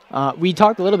 We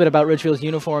talked a little bit about Ridgefield's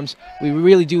uniforms. We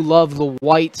really do love the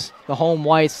whites, the home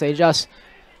whites. They just,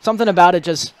 something about it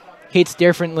just hits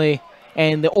differently.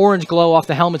 And the orange glow off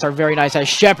the helmets are very nice. As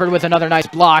Shepard with another nice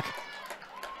block.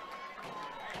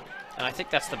 And I think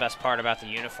that's the best part about the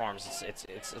uniforms.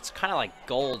 It's kind of like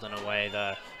gold in a way,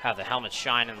 how the helmets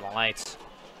shine in the lights.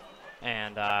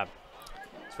 And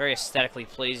it's very aesthetically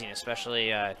pleasing,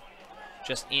 especially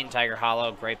just in Tiger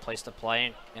Hollow. Great place to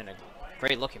play and a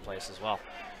great looking place as well.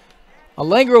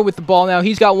 Allegro with the ball now.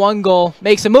 He's got one goal.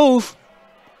 Makes a move.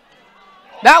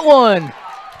 That one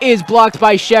is blocked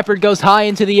by Shepard. Goes high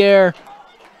into the air.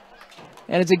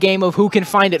 And it's a game of who can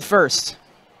find it first.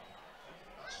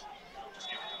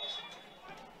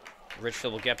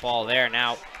 Ridgefield will get ball there.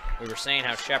 Now, we were saying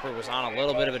how Shepard was on a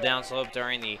little bit of a downslope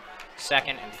during the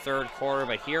second and third quarter,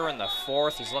 but here in the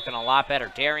fourth, he's looking a lot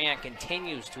better. Darien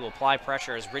continues to apply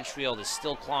pressure as Ridgefield is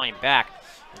still clawing back,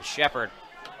 and Shepard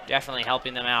definitely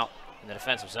helping them out in the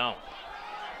defensive zone.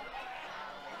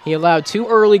 He allowed 2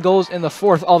 early goals in the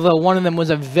fourth, although one of them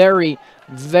was a very,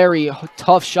 very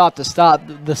tough shot to stop.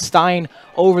 The Stein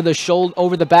over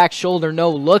the back shoulder,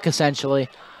 no look essentially.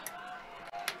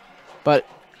 But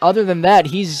other than that,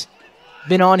 he's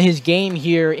been on his game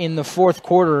here in the fourth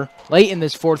quarter, late in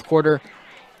this fourth quarter.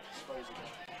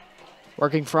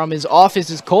 Working from his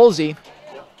office is Colsey.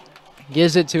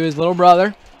 Gives it to his little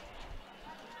brother.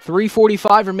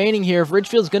 3:45 remaining here. If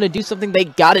Ridgefield's going to do something, they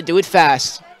got to do it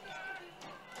fast.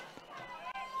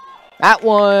 That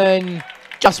one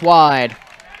just wide.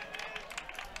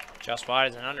 Just wide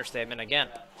is an understatement again.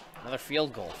 Another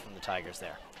field goal from the Tigers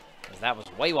there. Because that was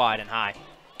way wide and high.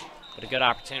 But a good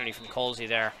opportunity from Colsey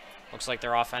there. Looks like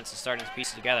their offense is starting to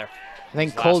piece it together. I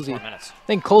think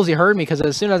Colsey heard me, because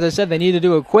as soon as I said they need to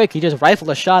do it quick, he just rifled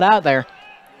a shot out there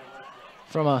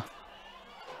from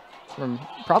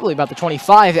probably about the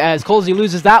 25 as Colsey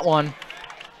loses that one.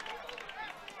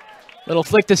 Little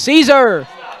flick to Caesar.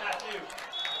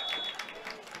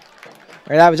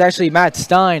 Or that was actually Matt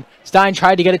Stein. Stein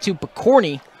tried to get it to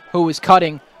Picorni, who was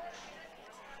cutting.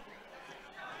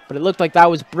 But it looked like that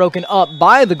was broken up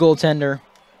by the goaltender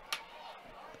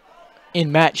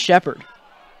in Matt Shepard.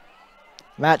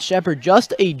 Matt Shepard,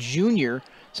 just a junior,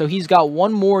 so he's got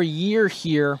one more year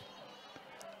here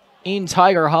in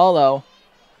Tiger Hollow.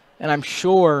 And I'm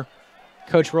sure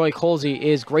Coach Roy Colsey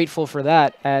is grateful for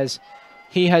that, as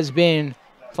he has been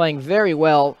playing very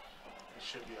well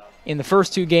in the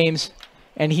first 2 games.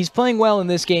 And he's playing well in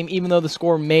this game, even though the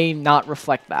score may not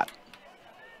reflect that.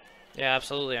 Yeah,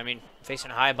 absolutely. I mean,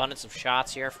 facing a high abundance of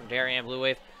shots here from Darien Blue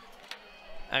Wave.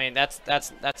 I mean, that's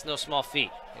no small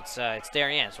feat. It's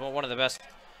Darien. It's one of the best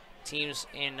teams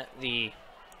in the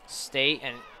state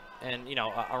and you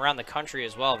know, around the country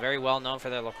as well. Very well known for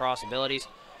their lacrosse abilities.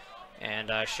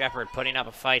 And Shepard putting up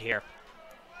a fight here.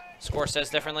 Score says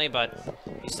differently, but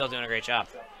he's still doing a great job.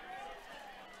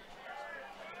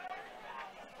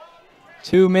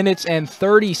 2 minutes and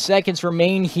 30 seconds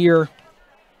remain here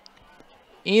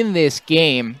in this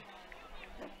game.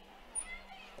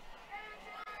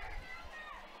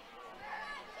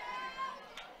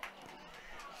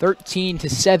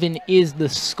 (13-7) is the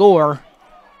score.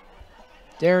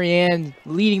 Darien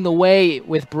leading the way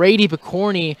with Brady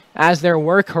Picorni as their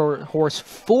workhorse.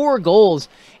 4 goals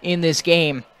in this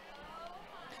game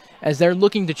as they're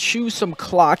looking to choose some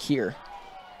clock here.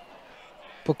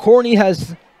 Picorni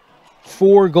has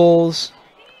 4 goals.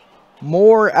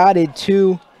 Moore added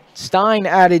 2. Stein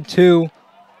added 2.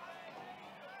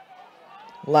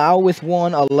 Lau with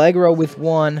 1. Allegro with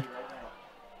 1.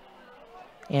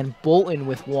 And Bolton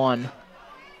with 1.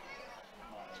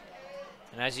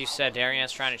 And as you said,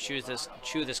 Darien's trying to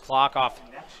chew this clock off.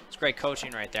 It's great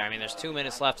coaching right there. I mean, there's 2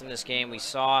 minutes left in this game. We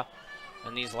saw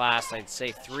in these last, I'd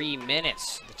say, 3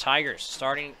 minutes, the Tigers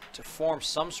starting to form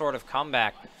some sort of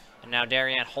comeback. And now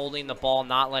Darien holding the ball,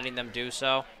 not letting them do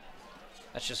so.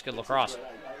 That's just good lacrosse.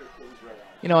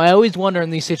 You know, I always wonder in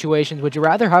these situations, would you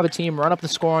rather have a team run up the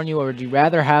score on you, or would you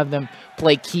rather have them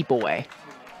play keep away?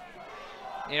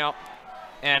 You know,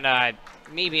 and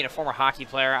me being a former hockey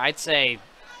player, I'd say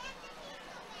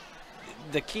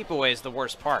the keep away is the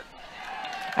worst part.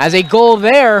 As a goal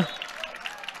there.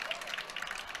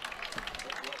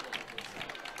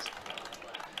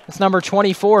 It's number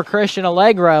 24, Christian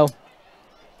Allegro,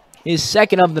 his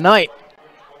second of the night.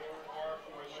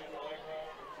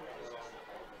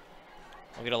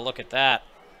 We'll get a look at that.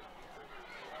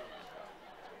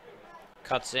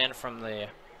 Cuts in from the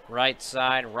right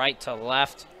side, right to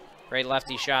left. Great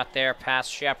lefty shot there,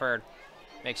 past Shepard.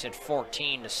 Makes it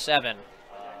 14-7.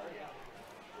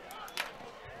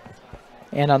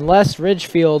 And unless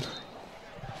Ridgefield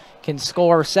can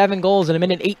score 7 goals in a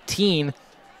minute 18,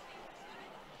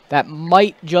 that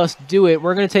might just do it.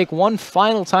 We're going to take one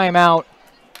final timeout.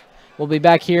 We'll be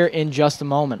back here in just a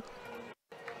moment.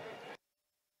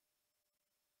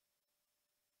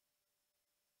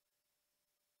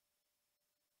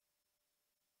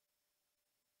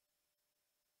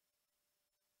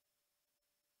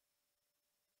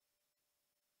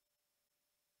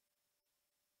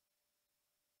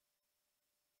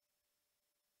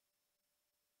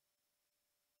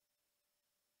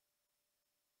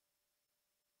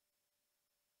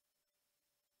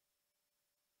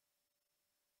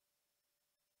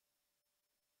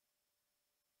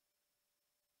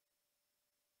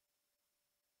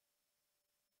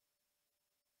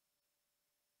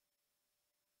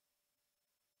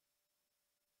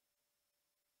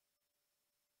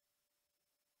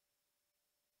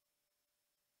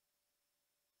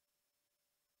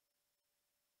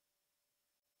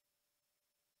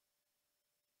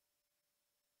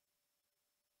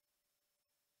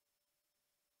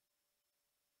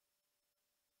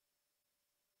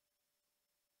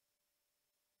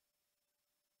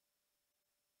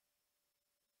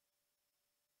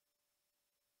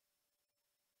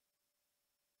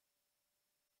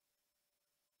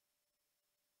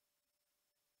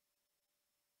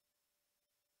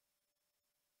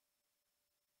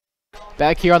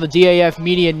 Back here on the DAF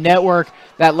Media Network,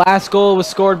 that last goal was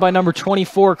scored by number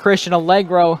 24, Christian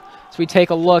Allegro. So we take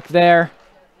a look there.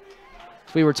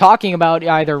 So we were talking about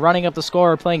either running up the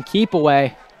score or playing keep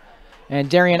away. And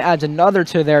Darien adds another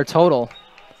to their total.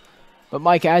 But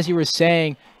Mike, as you were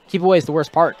saying, keep away is the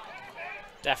worst part.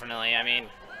 Definitely. I mean,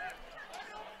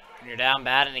 when you're down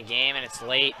bad in a game and it's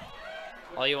late,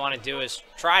 all you want to do is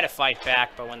try to fight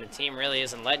back. But when the team really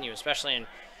isn't letting you, especially in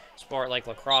sport like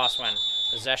lacrosse, when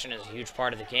possession is a huge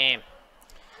part of the game,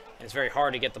 and it's very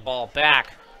hard to get the ball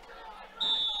back,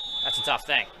 that's a tough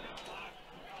thing.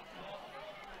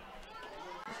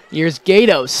 Here's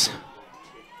Gatos.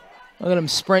 Look at him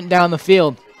sprint down the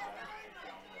field.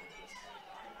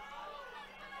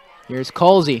 Here's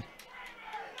Colsey.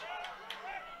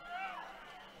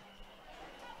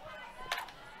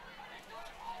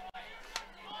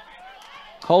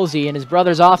 Colsey in his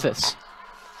brother's office.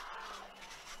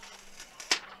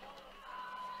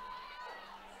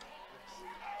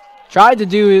 Tried to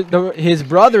do his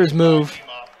brother's move,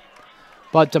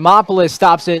 but Demopoulos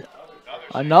stops it.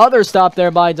 Another stop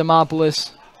there by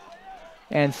Demopoulos.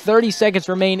 And 30 seconds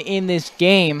remain in this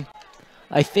game.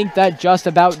 I think that just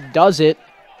about does it,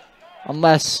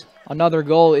 unless another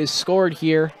goal is scored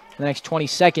here in the next 20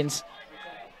 seconds.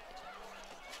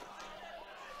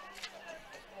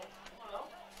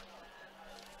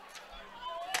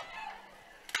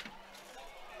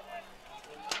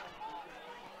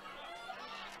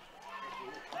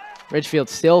 Ridgefield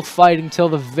still fighting till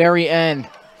the very end.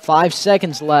 5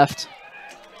 seconds left.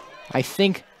 I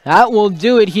think that will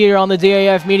do it here on the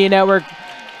DAF Media Network.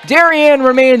 Darien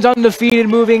remains undefeated,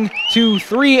 moving to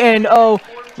 3-0.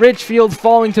 Ridgefield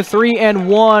falling to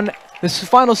 3-1. This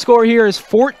final score here is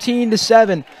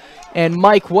 14-7. And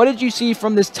Mike, what did you see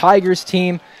from this Tigers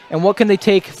team, and what can they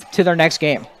take to their next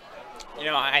game? You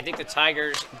know, I think the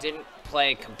Tigers didn't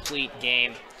play a complete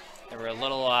game. They were a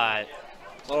little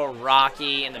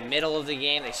rocky in the middle of the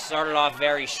game. They started off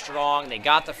very strong. They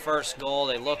got the first goal.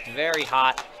 They looked very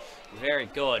hot, very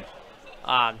good.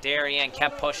 Darien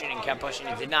kept pushing and kept pushing.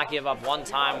 He did not give up one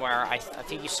time, where I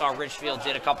think you saw Ridgefield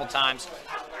did a couple times.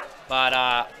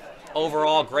 But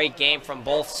overall, great game from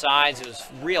both sides. It was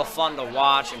real fun to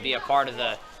watch and be a part of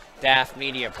the DAF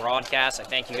Media broadcast. I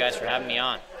thank you guys for having me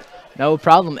on. No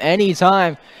problem,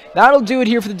 anytime. That'll do it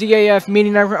here for the DAF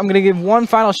Media Network. I'm going to give one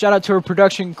final shout out to our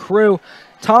production crew.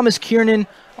 Thomas Kiernan,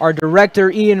 our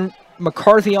director, Ian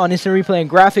McCarthy on instant replay and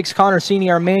graphics, Connor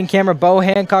Senior, our main camera, Bo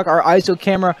Hancock, our ISO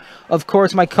camera, of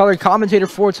course, my color commentator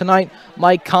for tonight,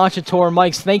 Mike Conchator.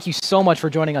 Mike, thank you so much for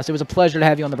joining us. It was a pleasure to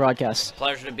have you on the broadcast.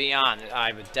 Pleasure to be on.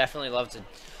 I would definitely love to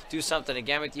do something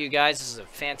again with you guys. This is a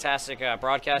fantastic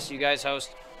broadcast you guys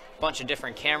host. A bunch of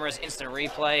different cameras, instant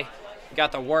replay. You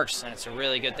got the works, and it's a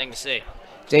really good thing to see.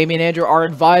 Damian Andrew, our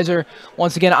advisor.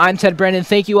 Once again, I'm Ted Brennan.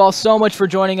 Thank you all so much for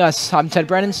joining us. I'm Ted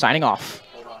Brennan, signing off.